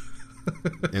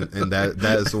 and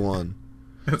that is the one.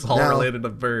 It's all related to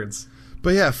birds.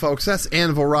 But yeah, folks, that's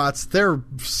anvil rots. They're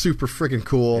super freaking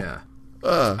cool. Yeah.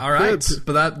 All right,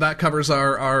 but that covers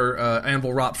our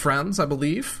anvil rot friends, I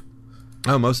believe.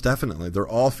 Oh, most definitely. They're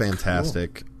all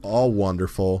fantastic, all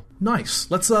wonderful. Nice.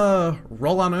 Let's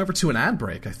roll on over to an ad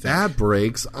break, I think. Ad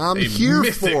breaks? I'm here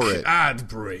for it. Ad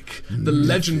break. The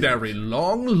legendary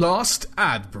long-lost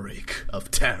ad break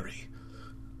of Terry.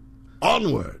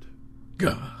 Onward.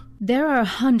 Gah. There are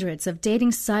hundreds of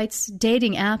dating sites,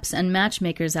 dating apps, and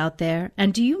matchmakers out there,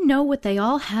 and do you know what they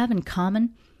all have in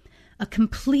common? A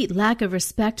complete lack of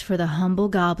respect for the humble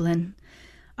goblin.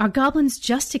 Are goblins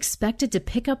just expected to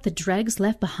pick up the dregs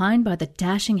left behind by the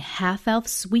dashing half-elf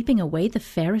sweeping away the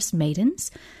fairest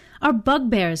maidens? Are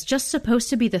bugbears just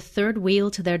supposed to be the third wheel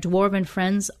to their dwarven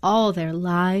friends all their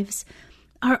lives?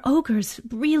 Are ogres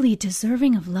really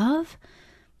deserving of love?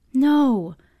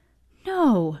 No.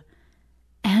 No.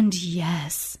 And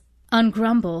yes. On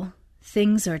Grumble,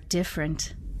 things are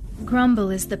different. Grumble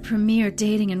is the premier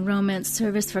dating and romance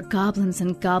service for goblins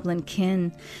and goblin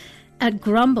kin. At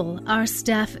Grumble, our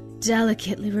staff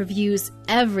delicately reviews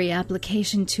every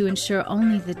application to ensure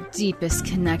only the deepest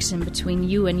connection between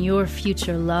you and your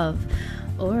future love,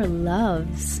 or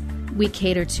loves. We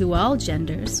cater to all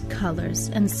genders, colors,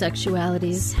 and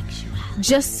sexualities.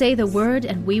 Just say the word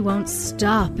and we won't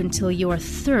stop until you're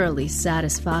thoroughly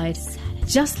satisfied.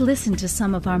 Just listen to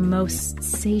some of our most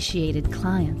satiated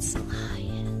clients.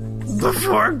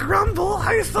 Before Grumble,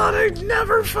 I thought I'd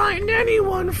never find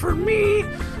anyone for me.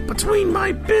 Between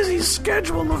my busy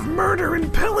schedule of murder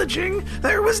and pillaging,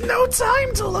 there was no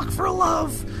time to look for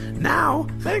love. Now,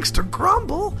 thanks to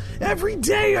Grumble, every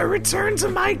day I return to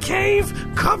my cave,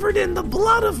 covered in the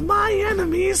blood of my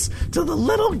enemies, to the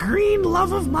little green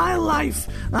love of my life.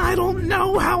 I don't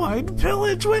know how I'd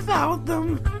pillage without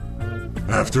them.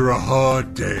 After a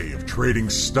hard day of trading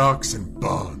stocks and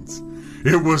bonds,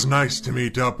 it was nice to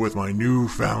meet up with my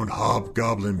newfound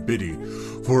hobgoblin Biddy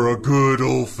for a good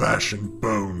old-fashioned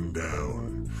bone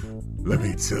down. Let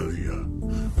me tell ya,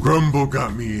 Grumble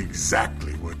got me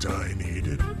exactly what I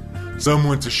needed.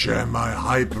 Someone to share my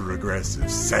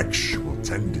hyper-aggressive sexual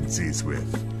tendencies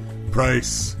with.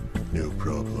 Price, no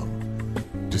problem.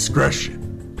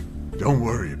 Discretion, don't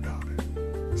worry about it.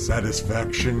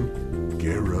 Satisfaction,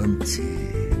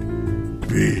 guaranteed.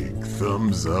 Big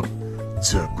thumbs up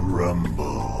to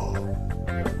Grumble.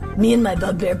 Me and my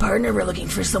bugbear partner were looking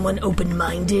for someone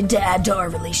open-minded to add to our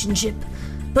relationship,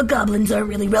 but goblins aren't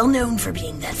really well known for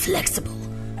being that flexible.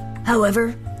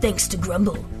 However, thanks to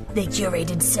Grumble, they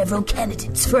curated several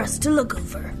candidates for us to look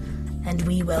over, and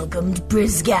we welcomed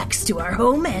Brizgax to our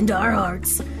home and our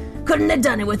hearts. Couldn't have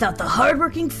done it without the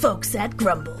hardworking folks at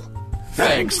Grumble.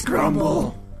 Thanks,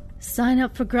 Grumble. Sign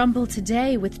up for Grumble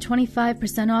today with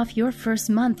 25% off your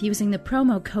first month using the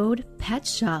promo code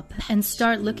PETSHOP and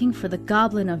start looking for the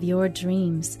goblin of your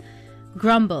dreams.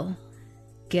 Grumble.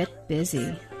 Get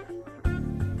busy.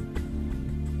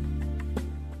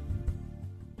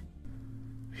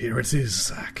 Here it is,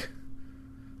 Zack.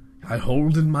 I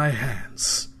hold in my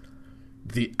hands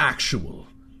the actual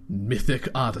Mythic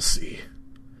Odyssey.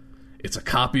 It's a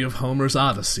copy of Homer's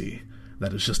Odyssey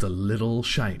that is just a little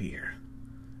shinier.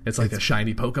 It's like a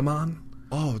shiny Pokemon.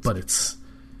 Oh, but it's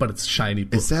shiny.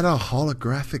 Is that a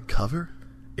holographic cover?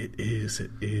 It is.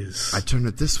 I turn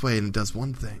it this way and it does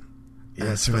one thing. And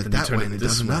I turn it that way and it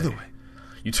does another way.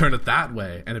 You turn it that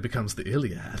way and it becomes the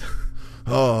Iliad.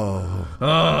 Oh,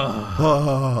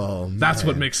 man. That's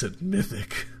what makes it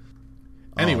mythic.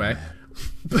 Anyway.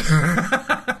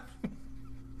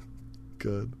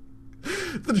 Good.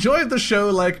 The joy of the show,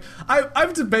 like,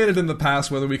 I've debated in the past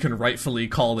whether we can rightfully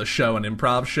call this show an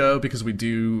improv show, because we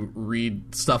do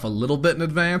read stuff a little bit in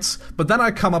advance, but then I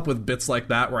come up with bits like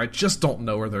that where I just don't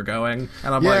know where they're going,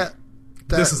 and I'm like,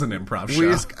 this is an improv show.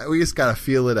 We just gotta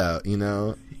feel it out, you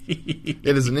know?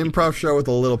 It is an improv show with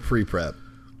a little pre-prep.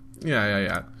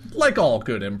 Yeah. Like all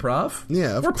good improv.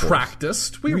 Yeah, of course. We're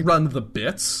practiced. We run the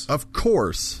bits. Of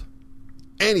course.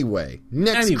 Anyway,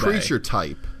 next creature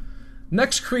type.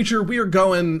 Next creature, we are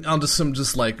going onto some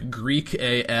just like Greek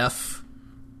AF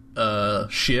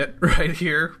shit right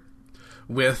here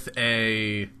with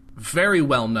a very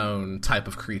well-known type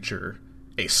of creature,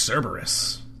 a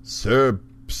Cerberus. It's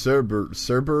Cerberi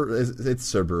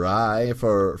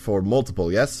for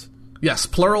multiple, yes? Yes,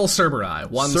 plural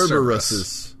Cerberi. One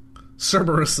Cerberus.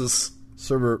 Cerberuses.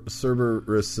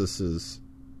 Cerberuses.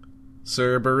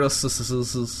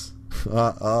 Cerberuses.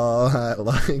 I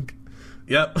like...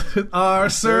 Yep. Our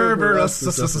Cerberus.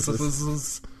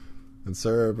 And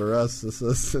Cerberus is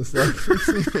like...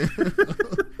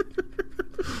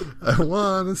 I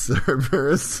want a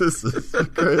Cerberus for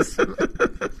Christmas.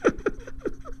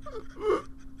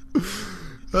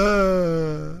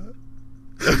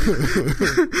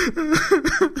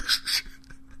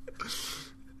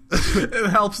 It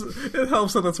helps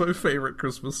that that's my favorite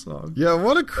Christmas song. Yeah,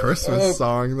 what a Christmas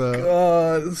song, though.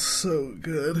 God, it's so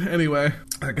good. Anyway,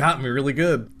 that got me really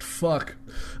good. Fuck.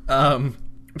 We're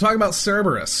talking about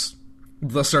Cerberus.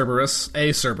 The Cerberus,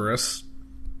 a Cerberus,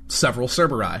 several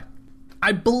Cerberi.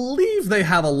 I believe they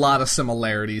have a lot of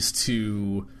similarities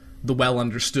to the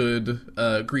well-understood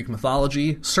Greek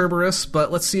mythology Cerberus,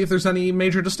 but let's see if there's any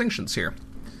major distinctions here.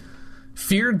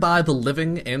 Feared by the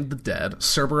living and the dead,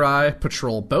 Cerberi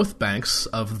patrol both banks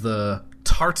of the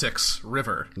Tartix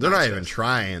River. They're not even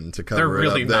trying to cover They're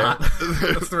really it up not.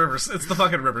 It's the river. It's the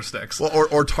fucking river Styx. Well,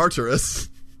 or Tartarus.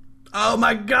 Oh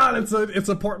my god, it's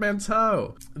a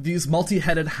portmanteau. These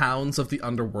multi-headed hounds of the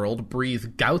underworld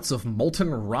breathe gouts of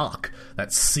molten rock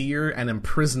that sear and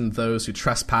imprison those who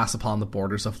trespass upon the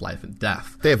borders of life and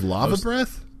death. They have lava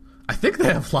breath? I think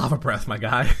they have lava breath, my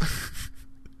guy.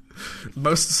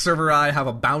 Most Cerberi have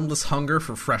a boundless hunger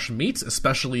for fresh meat,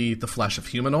 especially the flesh of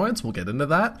humanoids. We'll get into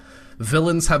that.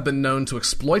 Villains have been known to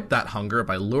exploit that hunger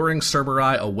by luring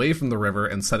Cerberi away from the river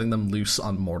and setting them loose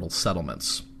on mortal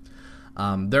settlements.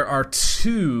 There are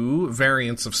 2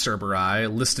 variants of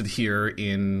Cerberi listed here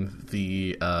in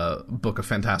the Book of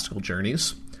Fantastical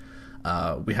Journeys.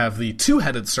 We have the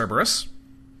 2-headed Cerberus,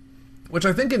 which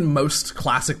I think in most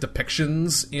classic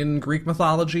depictions in Greek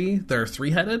mythology, they're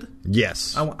 3-headed.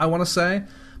 Yes. I want to say.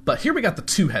 But here we got the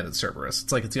 2-headed Cerberus.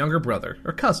 It's like its younger brother,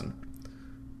 or cousin.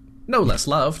 No less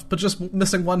loved, but just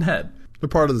missing one head. They're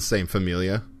part of the same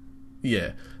familia.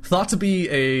 Yeah. Thought to be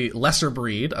a lesser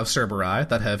breed of Cerberi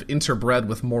that have interbred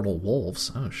with mortal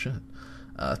wolves. Oh, shit.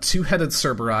 2-headed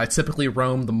Cerberi typically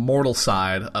roam the mortal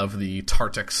side of the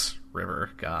Tartix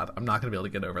River. God, I'm not going to be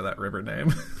able to get over that river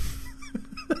name.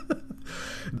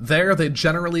 There, they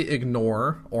generally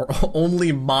ignore or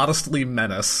only modestly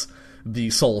menace the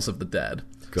souls of the dead.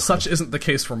 God. Such isn't the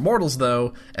case for mortals,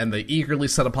 though, and they eagerly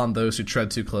set upon those who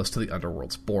tread too close to the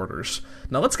underworld's borders.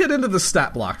 Now, let's get into the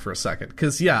stat block for a second,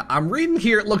 because, yeah, I'm reading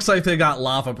here, it looks like they got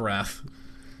lava breath.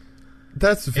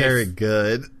 That's very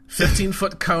good.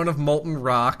 15-foot cone of molten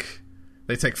rock.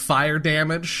 They take fire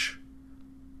damage.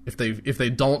 If they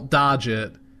don't dodge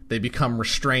it, they become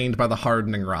restrained by the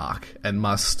hardening rock and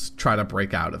must try to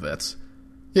break out of it.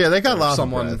 Yeah, they got lava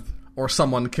breath. Or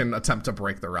someone can attempt to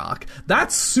break the rock.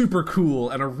 That's super cool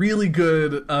and a really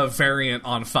good variant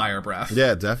on fire breath.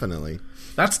 Yeah, definitely.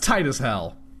 That's tight as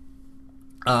hell.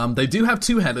 They do have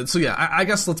 2-headed, so yeah, I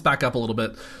guess let's back up a little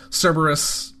bit.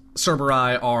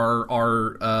 Cerberi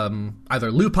are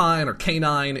either lupine or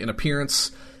canine in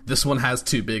appearance. This one has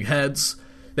 2 big heads.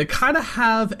 They kind of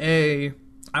have I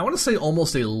want to say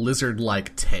almost a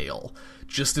lizard-like tail,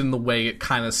 just in the way it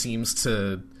kind of seems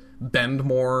to bend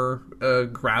more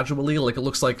gradually. Like, it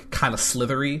looks like kind of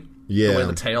slithery, the way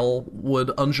the tail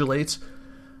would undulate.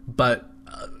 But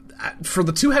for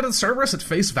the 2-headed Cerberus at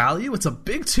face value, it's a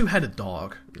big 2-headed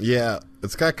dog. Yeah,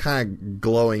 it's got kind of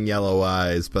glowing yellow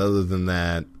eyes, but other than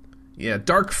that... Yeah,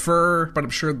 dark fur, but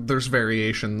I'm sure there's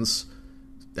variations.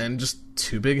 And just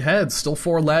 2 big heads, still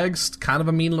 4 legs, kind of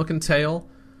a mean-looking tail.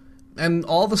 And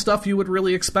all the stuff you would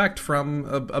really expect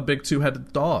from a big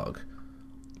 2-headed dog.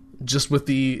 Just with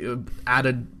the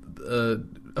added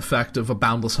effect of a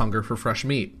boundless hunger for fresh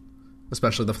meat.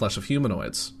 Especially the flesh of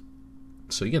humanoids.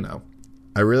 So, you know.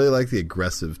 I really like the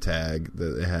aggressive tag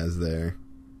that it has there.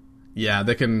 Yeah,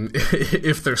 they can...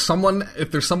 if there's someone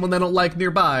they don't like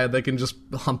nearby, they can just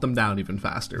hunt them down even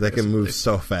faster. They can move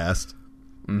so fast.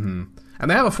 Mm-hmm. And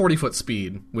they have a 40-foot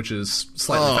speed, which is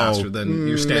slightly faster than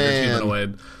your standard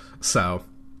humanoid. So...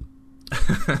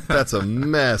 That's a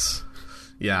mess.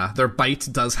 Yeah, their bite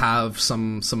does have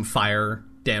some fire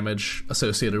damage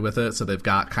associated with it, so they've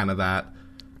got kind of that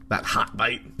hot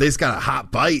bite. They just got a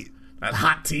hot bite. That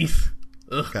hot teeth.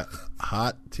 Ugh. Got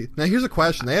hot teeth. Now here's a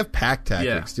question. They have pack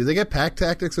tactics. Yeah. Do they get pack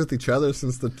tactics with each other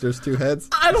since there's 2 heads?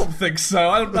 I don't think so.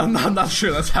 I'm not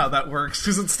sure that's how that works,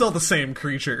 because it's still the same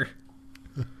creature.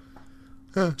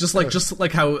 just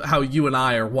like how you and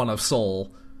I are one of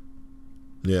soul.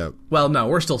 Yeah. Well, no,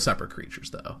 we're still separate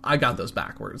creatures, though. I got those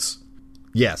backwards.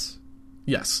 Yes.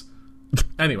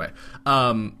 Anyway,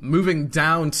 moving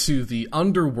down to the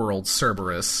underworld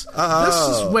Cerberus. This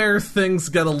is where things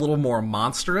get a little more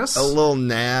monstrous. A little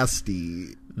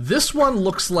nasty. This one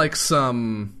looks like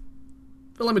some...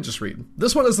 Well, let me just read.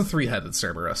 This one is the 3-headed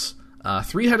Cerberus.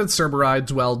 3-headed Cerberi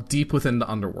dwell deep within the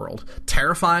underworld.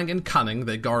 Terrifying and cunning,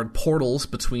 they guard portals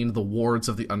between the wards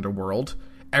of the underworld.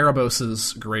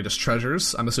 Erebos' greatest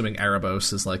treasures. I'm assuming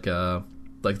Erebos is like the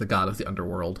god of the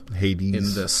underworld. Hades.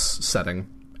 In this setting.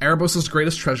 Erebos'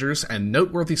 greatest treasures and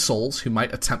noteworthy souls who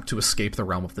might attempt to escape the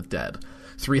realm of the dead.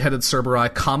 3-headed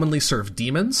Cerberi commonly serve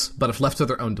demons, but if left to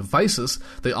their own devices,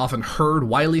 they often herd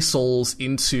wily souls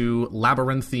into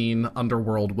labyrinthine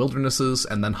underworld wildernesses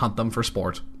and then hunt them for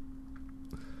sport.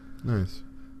 Nice.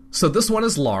 So this one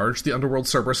is large. The underworld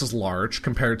Cerberus is large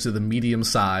compared to the medium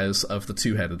size of the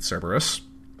 2-headed Cerberus.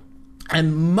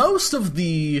 And most of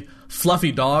the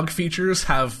fluffy dog features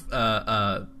have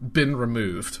been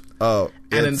removed. Oh.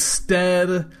 And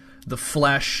instead, the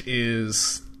flesh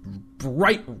is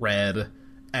bright red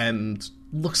and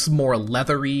looks more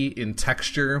leathery in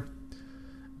texture.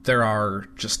 There are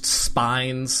just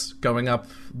spines going up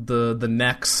the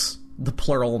necks, the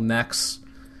plural necks,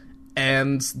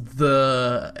 and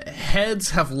the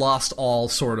heads have lost all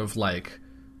sort of, like,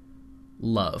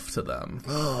 love to them.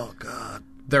 Oh, God.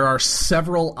 There are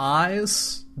several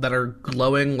eyes that are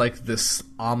glowing like this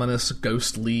ominous,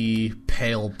 ghostly,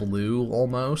 pale blue,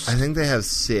 almost. I think they have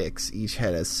 6. Each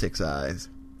head has 6 eyes.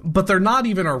 But they're not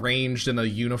even arranged in a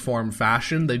uniform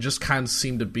fashion. They just kind of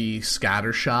seem to be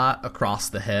scattershot across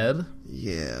the head.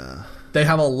 Yeah. They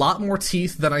have a lot more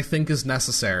teeth than I think is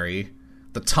necessary.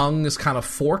 The tongue is kind of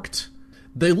forked.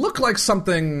 They look like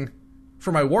something...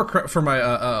 For my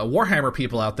Warhammer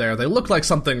people out there, they look like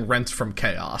something rent from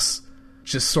Chaos.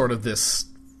 Just sort of this...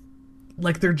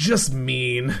 Like, they're just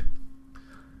mean.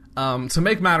 To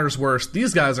make matters worse,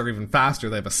 these guys are even faster.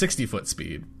 They have a 60-foot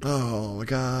speed. Oh, my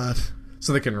God.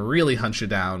 So they can really hunt you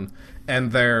down.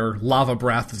 And their lava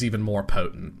breath is even more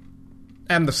potent.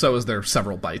 And so is their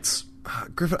several bites.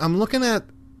 Griffin, I'm looking at,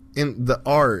 in the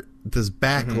art, this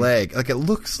back leg. Like, it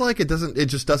looks like it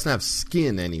just doesn't have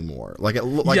skin anymore. Like, that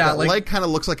leg kind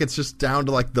of looks like it's just down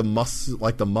to, like, the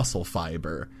muscle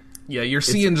fiber. Yeah, you're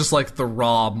seeing just, like, the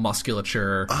raw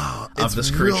musculature of this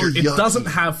real creature. It yucky. doesn't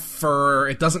have fur.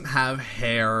 It doesn't have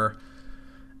hair.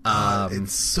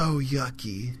 It's so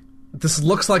yucky. This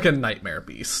looks like a nightmare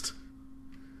beast.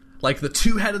 Like, the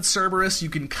two-headed Cerberus, you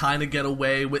can kind of get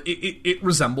away with... It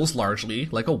resembles largely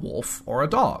like a wolf or a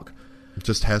dog. It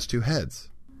just has 2 heads.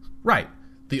 Right.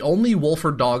 The only wolf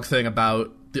or dog thing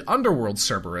about the Underworld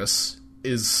Cerberus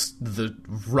is the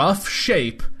rough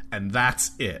shape, and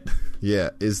that's it.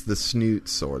 Yeah, is the snoot,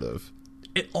 sort of.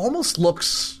 It almost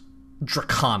looks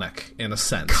draconic, in a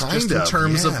sense. Kind just in of,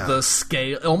 terms yeah. of the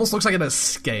scale. It almost looks like it has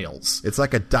scales. It's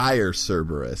like a dire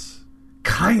Cerberus.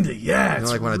 Kinda, yeah. You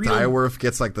know, like when a direwolf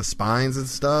gets, like, the spines and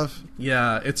stuff?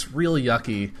 Yeah, it's really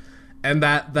yucky. And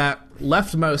that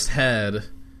leftmost head,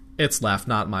 its left,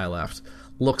 not my left,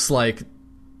 looks like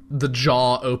the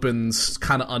jaw opens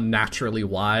kind of unnaturally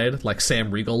wide, like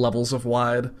Sam Riegel levels of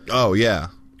wide. Oh, yeah.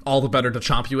 All the better to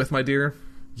chomp you with, my dear.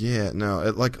 Yeah, no,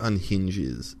 it, like,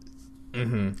 unhinges.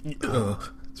 Ugh.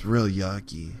 It's real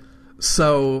yucky.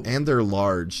 So... And they're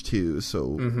large, too,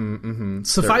 so...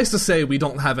 Suffice to say, we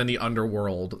don't have any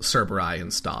Underworld Cerberi in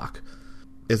stock.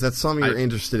 If that's something you're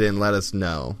interested in, let us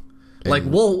know. Like,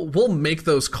 we'll make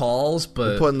those calls, but...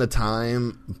 We'll put in the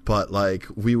time, but, like,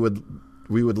 we would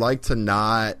like to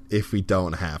not if we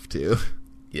don't have to.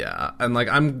 Yeah, and, like,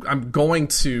 I'm going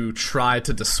to try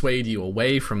to dissuade you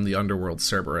away from the Underworld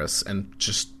Cerberus and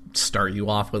just start you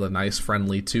off with a nice,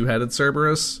 friendly, two-headed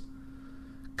Cerberus.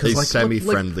 A like,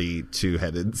 semi-friendly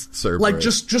two-headed Cerberus. Like,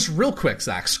 just real quick,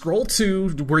 Zach, scroll to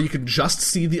where you can just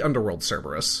see the Underworld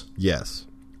Cerberus. Yes.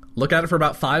 Look at it for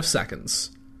about 5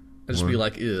 seconds. And just be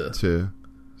like, ew. 2,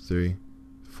 3,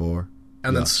 4.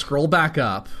 And then scroll back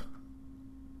up.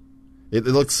 It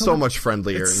looks so much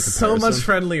friendlier in comparison. So much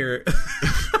friendlier.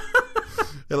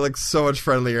 It looks so much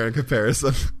friendlier in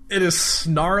comparison. It is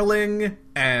snarling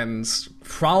and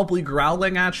probably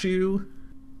growling at you.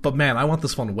 But man, I want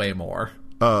this one way more.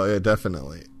 Oh, yeah,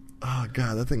 definitely. Oh,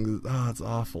 God, that thing, it's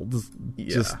awful.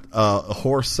 Just a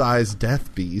horse-sized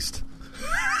death beast.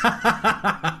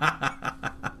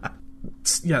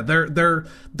 Yeah,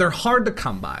 they're hard to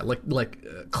come by.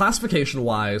 Like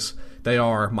classification-wise, they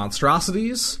are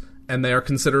monstrosities, and they are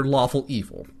considered lawful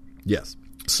evil. Yes.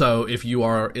 So if you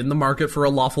are in the market for a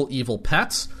lawful evil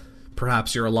pet,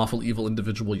 perhaps you're a lawful evil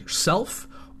individual yourself,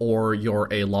 or you're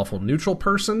a lawful neutral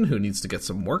person who needs to get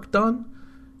some work done.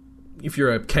 If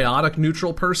you're a chaotic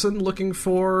neutral person looking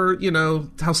for, you know,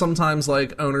 how sometimes,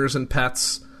 like, owners and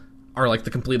pets are, like,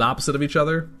 the complete opposite of each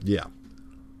other. Yeah.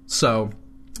 So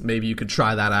maybe you could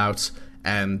try that out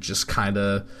and just kind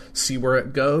of see where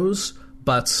it goes.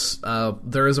 But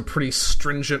there is a pretty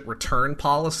stringent return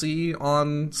policy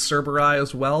on Cerberi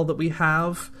as well that we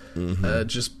have,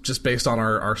 just based on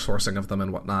our sourcing of them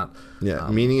and whatnot. Yeah,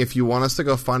 meaning if you want us to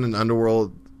go find an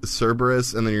Underworld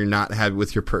Cerberus and then you're not happy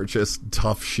with your purchase,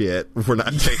 tough shit. We're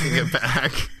not taking it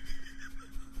back.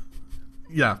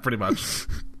 Yeah, pretty much.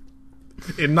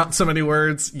 In not so many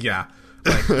words, yeah.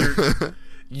 Like,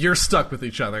 you're stuck with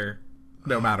each other.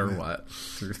 No matter what,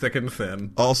 through thick and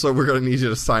thin. Also, we're going to need you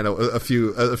to sign a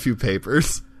few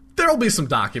papers. There'll be some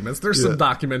documents. There's some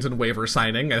document and waiver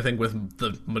signing, I think, with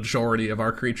the majority of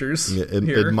our creatures here.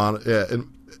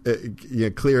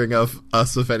 Clearing of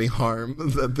us of any harm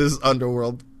that this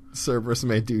Underworld Cerberus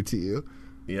may do to you.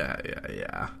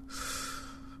 Yeah.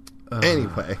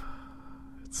 Anyway,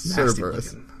 it's nasty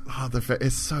Cerberus. looking. Oh,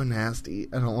 it's so nasty.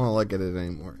 I don't want to look at it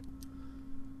anymore.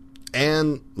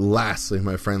 And lastly,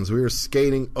 my friends, we are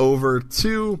skating over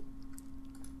to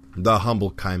the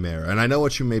humble chimera. And I know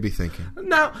what you may be thinking.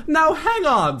 Now hang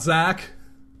on, Zach.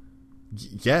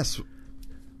 Yes.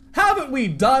 Haven't we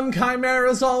done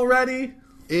chimeras already?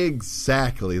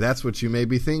 Exactly. That's what you may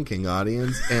be thinking,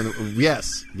 audience. And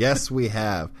yes, we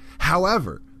have.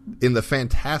 However, in the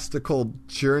fantastical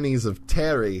journeys of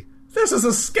Terry... This is a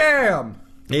scam!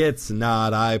 It's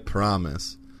not, I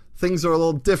promise. Things are a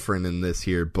little different in this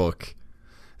here book.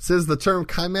 It says the term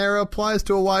chimera applies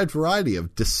to a wide variety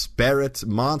of disparate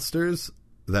monsters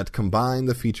that combine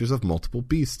the features of multiple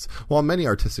beasts. While many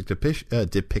artistic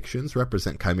depictions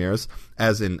represent chimeras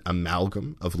as an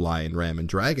amalgam of lion, ram, and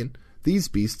dragon, these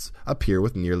beasts appear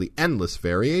with nearly endless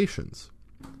variations.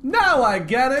 Now I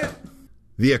get it!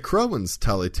 The Acroans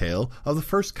tell a tale of the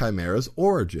first chimera's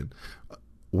origin,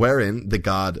 wherein the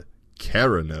god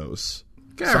Keranos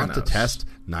sought to test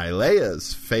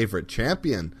Nylea's favorite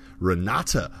champion,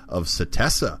 Renata of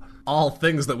Setessa. All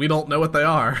things that we don't know what they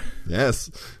are. Yes,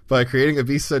 by creating a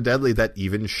beast so deadly that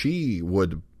even she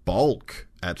would balk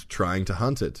at trying to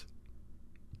hunt it.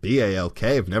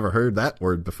 B-A-L-K, I've never heard that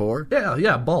word before.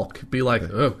 Yeah, bulk. Be like,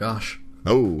 oh gosh.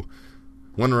 Oh.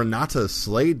 When Renata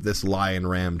slayed this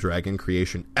lion-ram dragon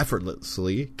creation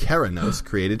effortlessly, Keranos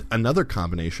created another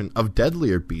combination of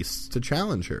deadlier beasts to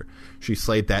challenge her. She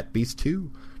slayed that beast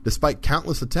too. Despite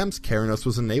countless attempts, Keranos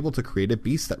was unable to create a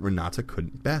beast that Renata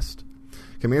couldn't best.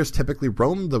 Chimeras typically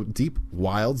roam the deep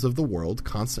wilds of the world,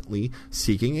 constantly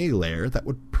seeking a lair that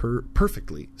would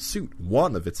perfectly suit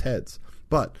one of its heads,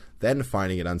 but then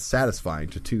finding it unsatisfying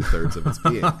to 2/3 of its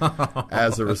being.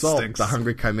 As a result, the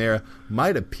hungry chimera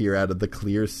might appear out of the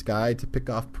clear sky to pick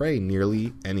off prey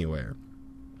nearly anywhere.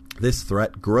 This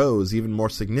threat grows even more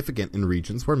significant in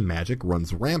regions where magic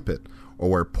runs rampant, or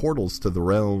where portals to the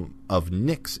realm of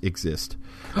Nyx exist,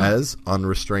 as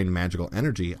unrestrained magical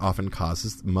energy often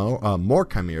causes more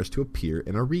chimeras to appear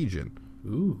in a region.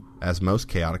 Ooh. As most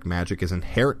chaotic magic is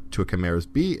inherent to a chimera's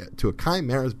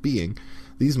being,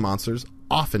 these monsters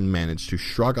often manage to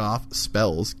shrug off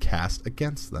spells cast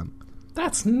against them.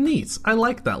 That's neat. I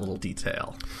like that little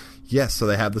detail. Yes, so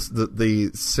they have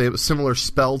the similar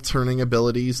spell-turning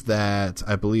abilities that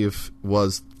I believe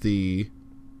was the...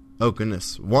 Oh,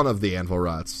 goodness. One of the Anvil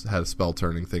Rots had a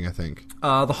spell-turning thing, I think.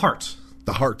 The Heart.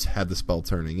 The Heart had the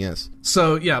spell-turning, yes.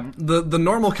 So, yeah, the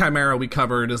normal chimera we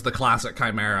covered is the classic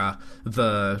chimera,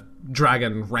 the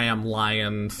dragon, ram,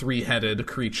 lion, three-headed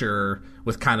creature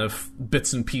with kind of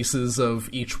bits and pieces of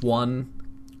each one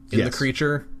in the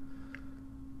creature.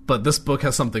 But this book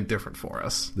has something different for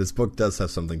us. This book does have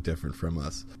something different from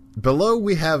us. Below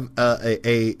we have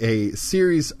a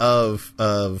series of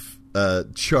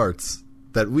charts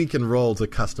that we can roll to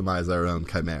customize our own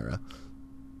chimera.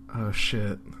 Oh,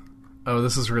 shit. Oh,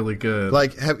 this is really good.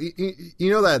 Like, have you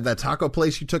know that taco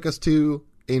place you took us to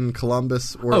in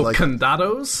Columbus? Where, like,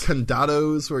 Condados?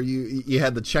 Condados, where you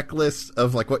had the checklist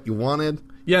of, like, what you wanted?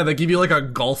 Yeah, they give you, like, a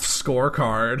golf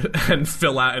scorecard and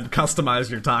fill out and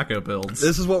customize your taco builds.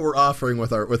 This is what we're offering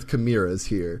with chimeras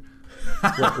here.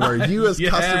 where you as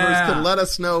customers can let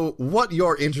us know what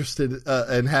you're interested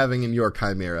in having in your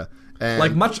chimera.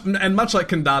 And much like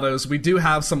Condados, we do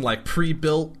have some like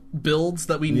pre-built builds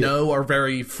that we know are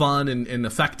very fun and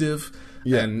effective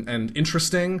and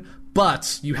interesting,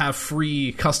 but you have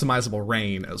free customizable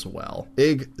rain as well.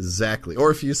 Exactly.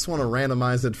 Or if you just want to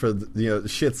randomize it for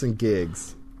shits and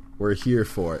gigs, we're here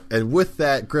for it. And with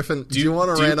that, Griffin, do you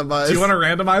want to randomize? Do you want to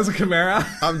randomize a chimera?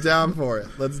 I'm down for it.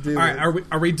 Let's do it. All right,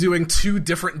 are we doing two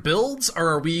different builds, or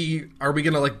are we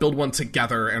gonna like build one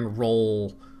together and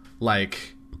roll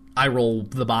like I roll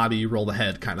the body, roll the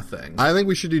head kind of thing? I think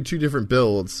we should do two different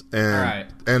builds, and all right.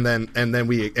 and then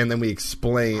we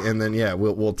explain, and then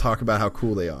we'll talk about how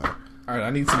cool they are. All right, I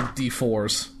need some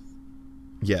D4s.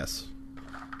 Yes.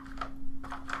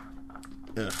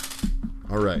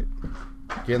 All right.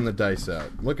 Getting the dice out.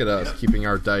 Look at us, keeping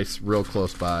our dice real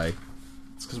close by.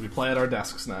 It's because we play at our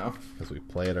desks now.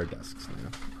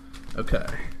 Okay.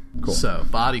 Cool. So,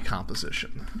 body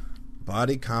composition.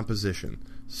 Body composition.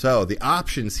 So, the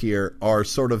options here are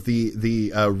sort of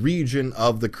the region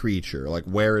of the creature, like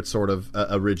where it sort of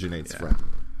originates from.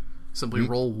 Simply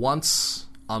roll once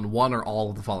on one or all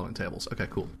of the following tables. Okay,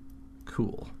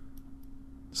 cool.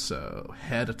 So,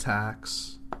 head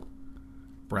attacks,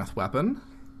 breath weapon,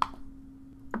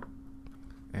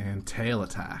 and tail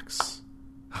attacks.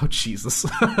 Oh, Jesus.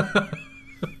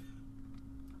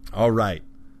 All right.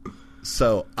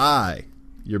 So,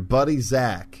 your buddy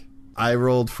Zach, I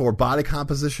rolled for body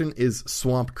composition is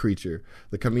swamp creature.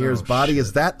 The chimera's body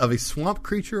is that of a swamp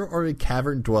creature or a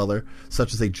cavern dweller,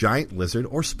 such as a giant lizard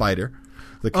or spider.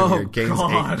 The Chimera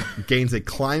God. gains a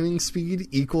climbing speed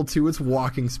equal to its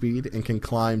walking speed and can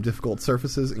climb difficult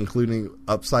surfaces, including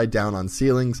upside down on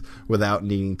ceilings, without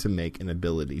needing to make an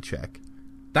ability check.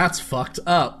 That's fucked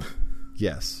up.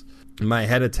 Yes. My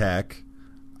head attack,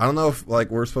 I don't know if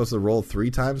we're supposed to roll 3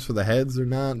 times for the heads or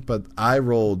not, but I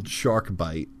rolled Shark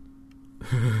Bite.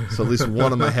 So at least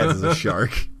one of my heads is a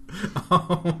shark.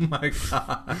 Oh my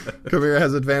god. Chimera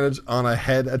has advantage on a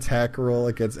head attack roll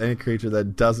against any creature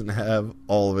that doesn't have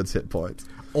all of its hit points.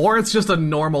 Or it's just a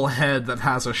normal head that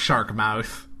has a shark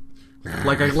mouth.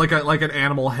 Like an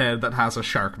animal head that has a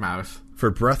shark mouth.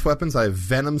 For breath weapons, I have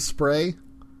Venom Spray.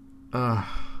 And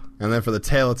then for the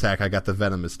tail attack, I got the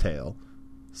Venomous Tail.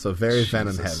 So very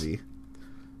venom heavy.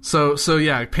 So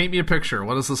yeah, paint me a picture.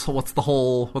 What is this? What's the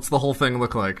whole thing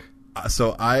look like?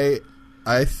 So I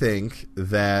think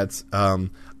that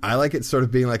I like it sort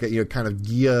of being like a kind of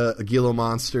Gila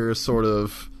monster sort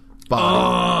of body.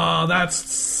 Oh, that's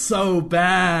so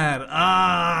bad.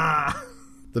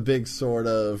 The big sort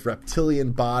of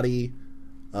reptilian body,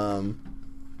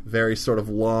 very sort of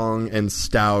long and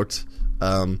stout,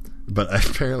 but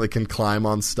apparently can climb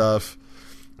on stuff.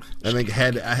 I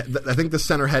think the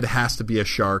center head has to be a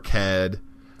shark head.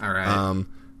 All right.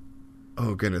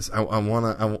 Oh goodness, I'm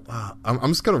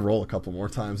just gonna roll a couple more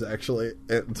times actually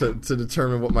to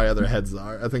determine what my other heads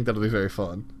are. I think that'll be very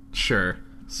fun. Sure.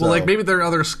 So, well, maybe there are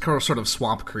other sort of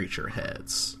swamp creature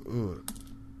heads. Ooh.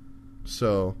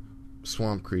 So,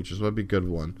 swamp creatures, what'd be a good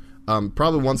one?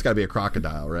 Probably one's got to be a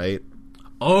crocodile, right?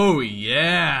 Oh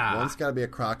yeah. One's got to be a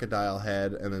crocodile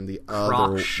head, and then the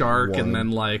Croc other shark, one,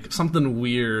 and then something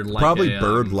weird, probably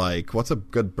bird-like. What's a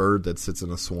good bird that sits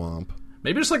in a swamp?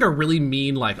 Maybe just a really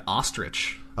mean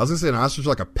ostrich. I was gonna say an ostrich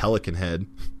like a pelican head.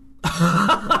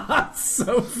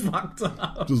 So fucked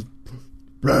up. Just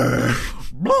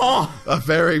a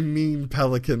very mean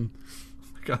pelican.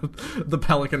 God, the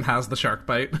pelican has the shark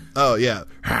bite. Oh yeah.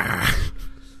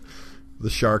 The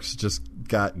shark's just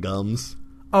got gums.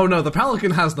 Oh no, the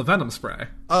pelican has the venom spray.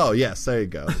 Oh yes, there you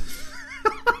go.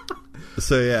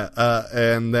 So yeah,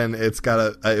 and then it's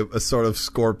got a sort of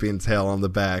scorpion tail on the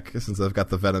back, since I've got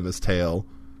the venomous tail.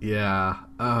 Yeah.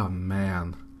 Oh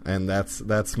man. And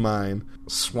that's mine.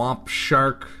 Swamp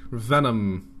shark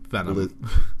venom. Bird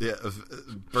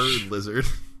lizard.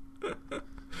 All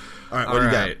right, what do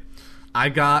you got? I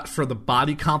got for the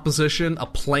body composition a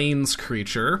plains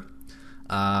creature.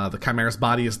 The Chimera's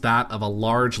body is that of a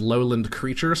large lowland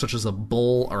creature, such as a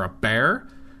bull or a bear.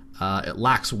 It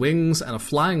lacks wings and a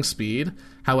flying speed.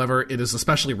 However, it is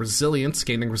especially resilient,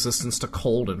 gaining resistance to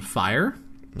cold and fire.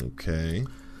 Okay.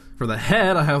 For the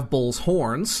head, I have bull's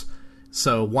horns.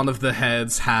 So one of the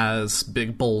heads has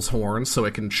big bull's horns, so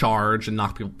it can charge and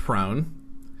knock people prone.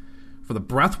 For the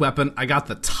breath weapon, I got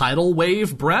the tidal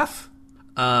wave breath.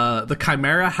 The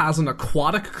Chimera has an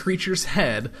aquatic creature's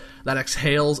head that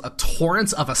exhales a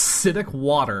torrent of acidic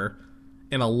water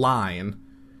in a line.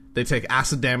 They take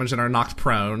acid damage and are knocked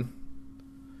prone.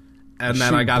 And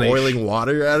then I got boiling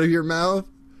water out of your mouth?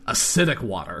 Acidic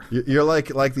water. You're like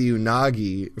the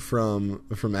Unagi from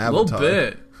Avatar. A little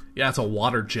bit. Yeah, it's a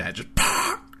water jet. Just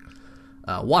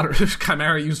water.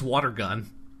 Chimera used water gun.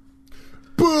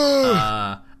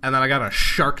 And then I got a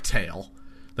shark tail.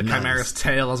 The Chimera's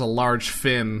tail has a large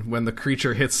fin. When the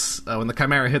creature hits, when the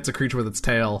Chimera hits a creature with its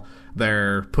tail,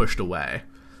 they're pushed away.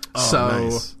 Oh, so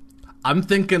nice. I'm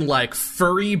thinking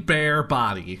furry bear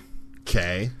body.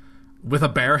 Okay. With a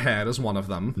bear head is one of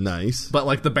them. Nice.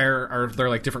 But the bear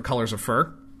they're different colors of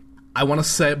fur. I want to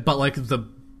say, but the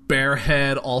bear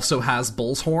head also has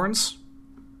bull's horns.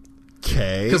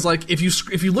 Okay. Because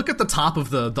if you look at the top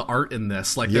of the art in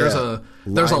this, there's a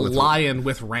lion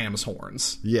with ram's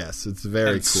horns. Yes, it's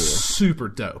very cool. Super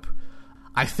dope.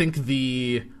 I think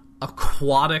the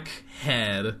aquatic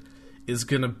head is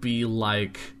gonna be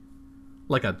like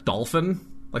a dolphin,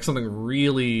 something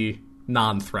really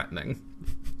non-threatening.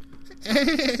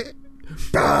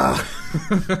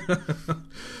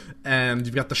 And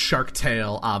you've got the shark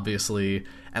tail, obviously,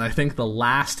 and I think the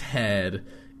last head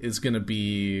is going to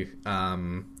be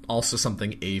also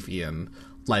something avian,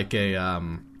 like a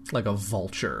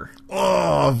vulture.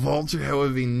 Oh, a vulture head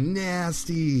would be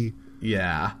nasty.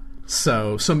 Yeah.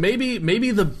 So maybe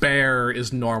the bear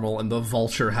is normal and the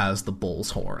vulture has the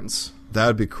bull's horns. That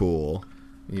would be cool.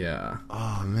 Yeah.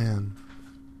 Oh man.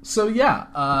 So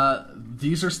yeah,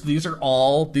 these are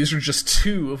just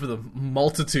two of the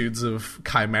multitudes of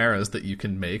chimeras that you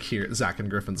can make here at Zach and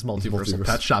Griffin's Multiversal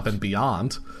Pet Shop and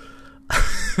beyond.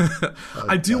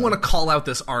 I do want to call out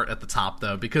this art at the top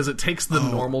though, because it takes the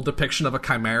normal depiction of a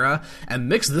chimera and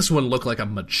makes this one look like a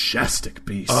majestic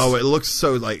beast. Oh, it looks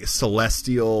so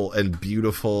celestial and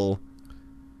beautiful.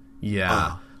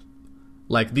 Yeah.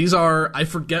 Like, these are... I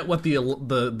forget what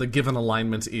the given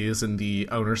alignment is in the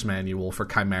owner's manual for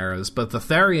chimeras, but the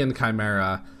Therian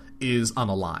chimera is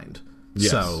unaligned.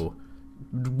 Yes. So,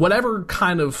 whatever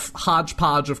kind of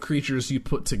hodgepodge of creatures you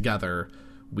put together,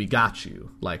 we got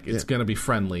you. Like, it's going to be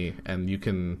friendly, and you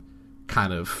can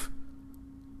kind of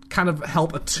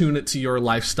help attune it to your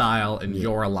lifestyle and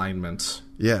your alignment.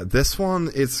 Yeah, this one,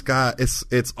 it's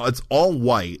all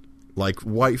white. Like,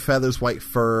 white feathers, white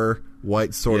fur,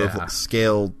 white sort of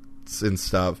scales and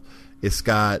stuff. It's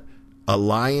got a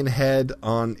lion head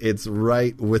on its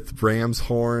right with ram's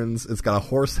horns. It's got a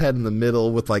horse head in the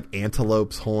middle with, like,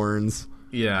 antelope's horns.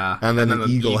 Yeah. And then an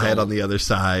eagle head on the other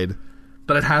side.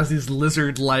 But it has these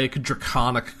lizard-like,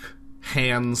 draconic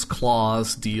hands,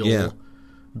 claws deal. Yeah.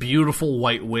 Beautiful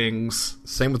white wings.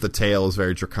 Same with the tail, is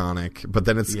very draconic. But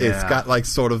then it's got, like,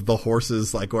 sort of the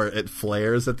horses, like, where it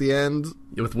flares at the end.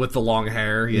 With the long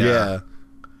hair, yeah.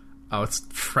 Oh, it's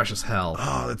fresh as hell.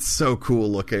 Oh, it's so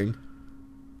cool looking.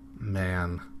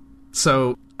 Man.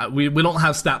 So, we don't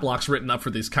have stat blocks written up for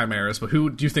these chimeras, but who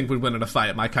do you think would win in a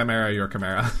fight? My chimera or your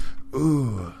chimera?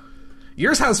 Ooh.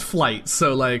 Yours has flight,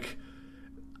 so, like...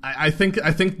 I think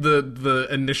the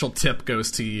initial tip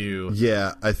goes to you.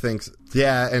 Yeah, I think...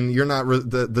 Yeah, and you're not...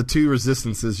 the two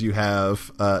resistances you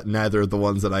have, neither are the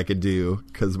ones that I could do,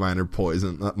 because mine are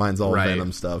poison. Mine's all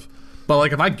venom stuff. But,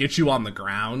 like, if I get you on the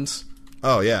ground...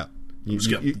 Oh, yeah.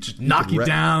 Just knock you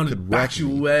down, back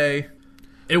you away.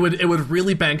 It would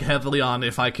really bank heavily on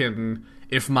if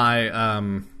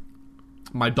my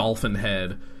my dolphin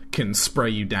head can spray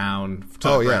you down to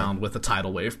the ground with a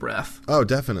tidal wave breath. Oh,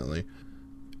 definitely.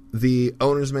 The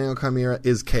owner's manual chimera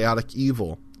is chaotic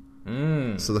evil.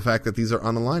 So the fact that these are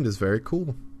unaligned is very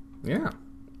cool. Yeah.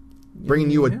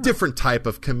 Bringing you a different type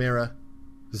of chimera.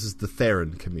 This is the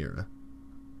Theron chimera.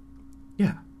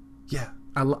 Yeah. Yeah.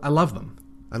 I love them.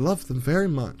 I love them very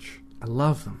much. I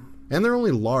love them. And they're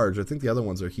only large. I think the other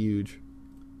ones are huge.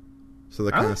 So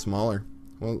they're kind of smaller.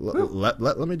 Well,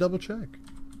 let me double check.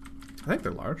 I think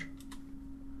they're large.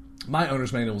 My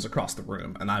owner's manual is across the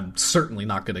room, and I'm certainly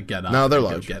not going to get up they're and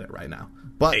large. go get it right now.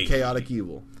 But chaotic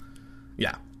evil.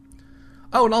 Yeah.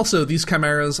 Oh, and also, these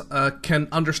chimeras can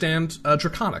understand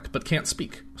Draconic, but can't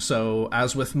speak. So,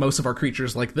 as with most of our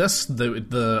creatures like this,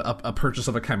 a purchase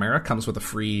of a chimera comes with a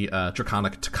free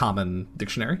Draconic to Common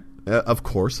dictionary. Of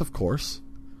course.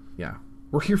 Yeah.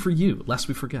 We're here for you, lest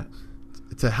we forget.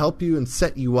 To help you and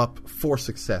set you up for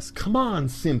success. Come on,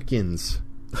 Simpkins.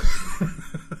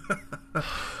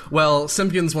 Well,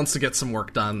 Simpkins wants to get some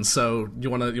work done, so you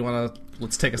wanna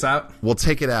let's take us out? We'll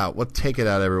take it out,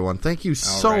 everyone. Thank you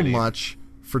so much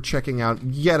for checking out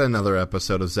yet another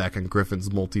episode of Zach and Griffin's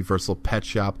Multiversal Pet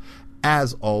Shop.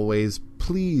 As always,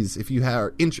 please, if you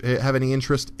have any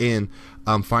interest in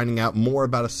finding out more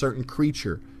about a certain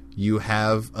creature, you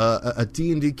have a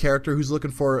D&D character who's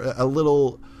looking for a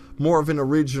little more of an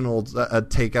original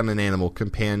take on an animal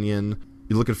companion,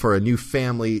 you're looking for a new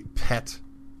family pet,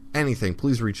 anything,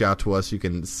 please reach out to us. You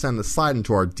can slide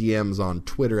into our DMs on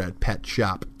Twitter at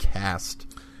PetShopCast.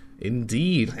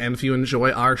 Indeed. And if you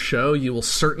enjoy our show, you will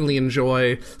certainly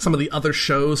enjoy some of the other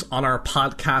shows on our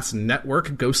podcast network,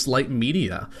 Ghostlight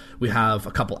Media. We have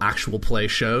a couple actual play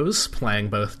shows playing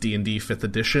both D&D 5th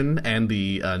edition and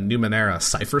the Numenera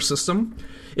Cypher system.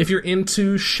 If you're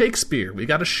into Shakespeare, we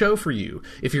got a show for you.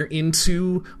 If you're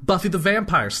into Buffy the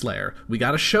Vampire Slayer, we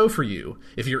got a show for you.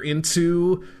 If you're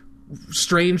into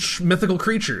strange mythical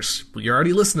creatures, you're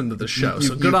already listening to this show,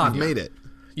 so good on you. You've made it.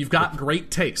 You've got great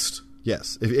taste.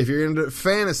 Yes. If you're into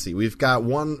fantasy, we've got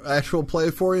one actual play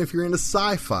for you. If you're into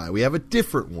sci-fi, we have a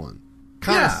different one.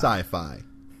 Kind of sci-fi.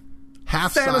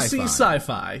 Half fantasy sci-fi.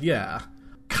 Sci-fi, yeah.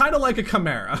 Kind of like a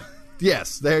chimera.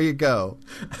 Yes, there you go.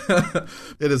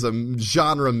 It is a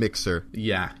genre mixer.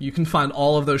 Yeah, you can find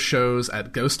all of those shows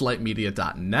at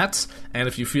ghostlightmedia.net. And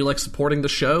if you feel like supporting the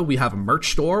show, we have a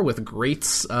merch store with great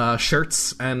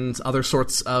shirts and other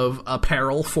sorts of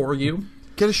apparel for you.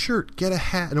 Get a shirt, get a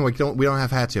hat. No, we don't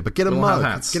have hats yet, but get a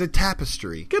mug, get a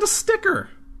tapestry. Get a sticker.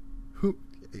 I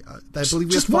believe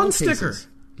we just have phone one cases. sticker.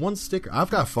 One sticker. I've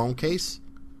got a phone case.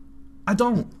 I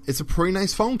don't. It's a pretty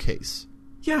nice phone case.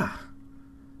 Yeah.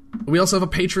 We also have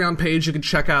a Patreon page you can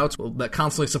check out that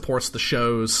constantly supports the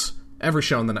shows, every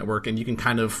show on the network, and you can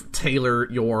kind of tailor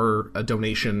your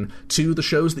donation to the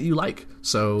shows that you like.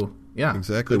 So, yeah.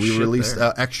 Exactly. We released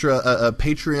extra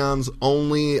Patreons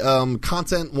only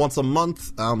content once a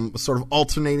month, sort of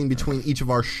alternating between each of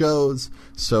our shows.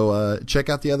 So check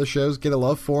out the other shows, get a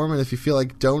love for them, and if you feel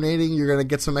like donating, you're going to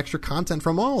get some extra content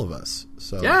from all of us.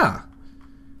 So yeah.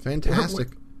 Fantastic.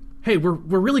 We're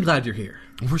really glad you're here.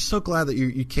 We're so glad that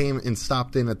you came and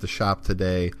stopped in at the shop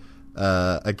today.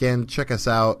 Again, check us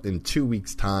out in 2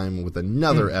 weeks' time with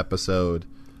another episode.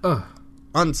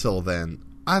 Until then,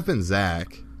 I've been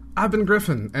Zach. I've been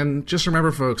Griffin, and just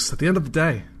remember, folks, at the end of the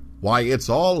day, why, it's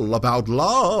all about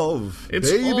love,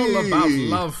 it's baby. all about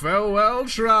love. Farewell,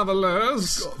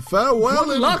 travelers. Farewell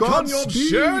Good and luck on your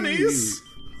Godspeed. journeys.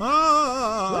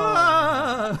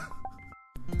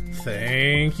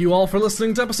 Thank you all for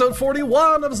listening to episode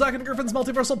 41 of Zack and Griffin's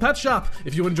Multiversal Pet Shop.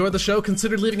 If you enjoyed the show,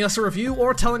 consider leaving us a review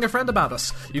or telling a friend about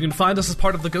us. You can find us as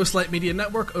part of the Ghostlight Media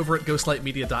Network over at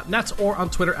ghostlightmedia.net or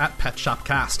on Twitter at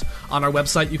PetShopCast. On our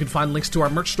website, you can find links to our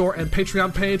merch store and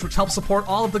Patreon page, which helps support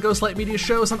all of the Ghostlight Media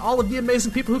shows and all of the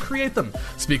amazing people who create them.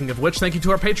 Speaking of which, thank you to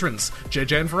our patrons,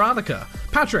 JJ and Veronica,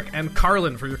 Patrick, and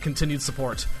Carlin for your continued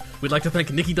support. We'd like to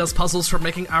thank Nikki Does Puzzles for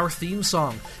making our theme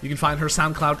song. You can find her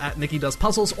SoundCloud at Nikki Does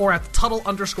Puzzles or at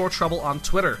Tuttle_Trouble on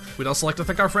Twitter. We'd also like to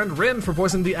thank our friend Rin for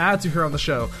voicing the ads you hear on the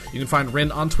show. You can find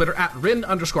Rin on Twitter at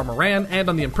Rin_Moran and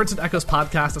on the Imprinted Echoes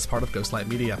podcast as part of Ghostlight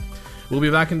Media. We'll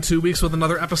be back in 2 weeks with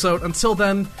another episode. Until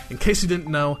then, in case you didn't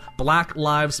know, Black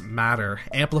Lives Matter.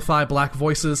 Amplify black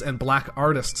voices and black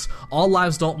artists. All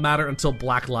lives don't matter until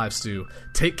black lives do.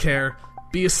 Take care,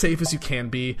 be as safe as you can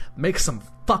be, make some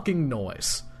fucking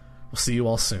noise. We'll see you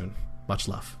all soon. Much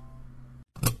love.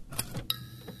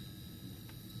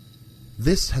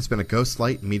 This has been a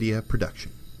Ghostlight Media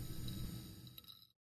production.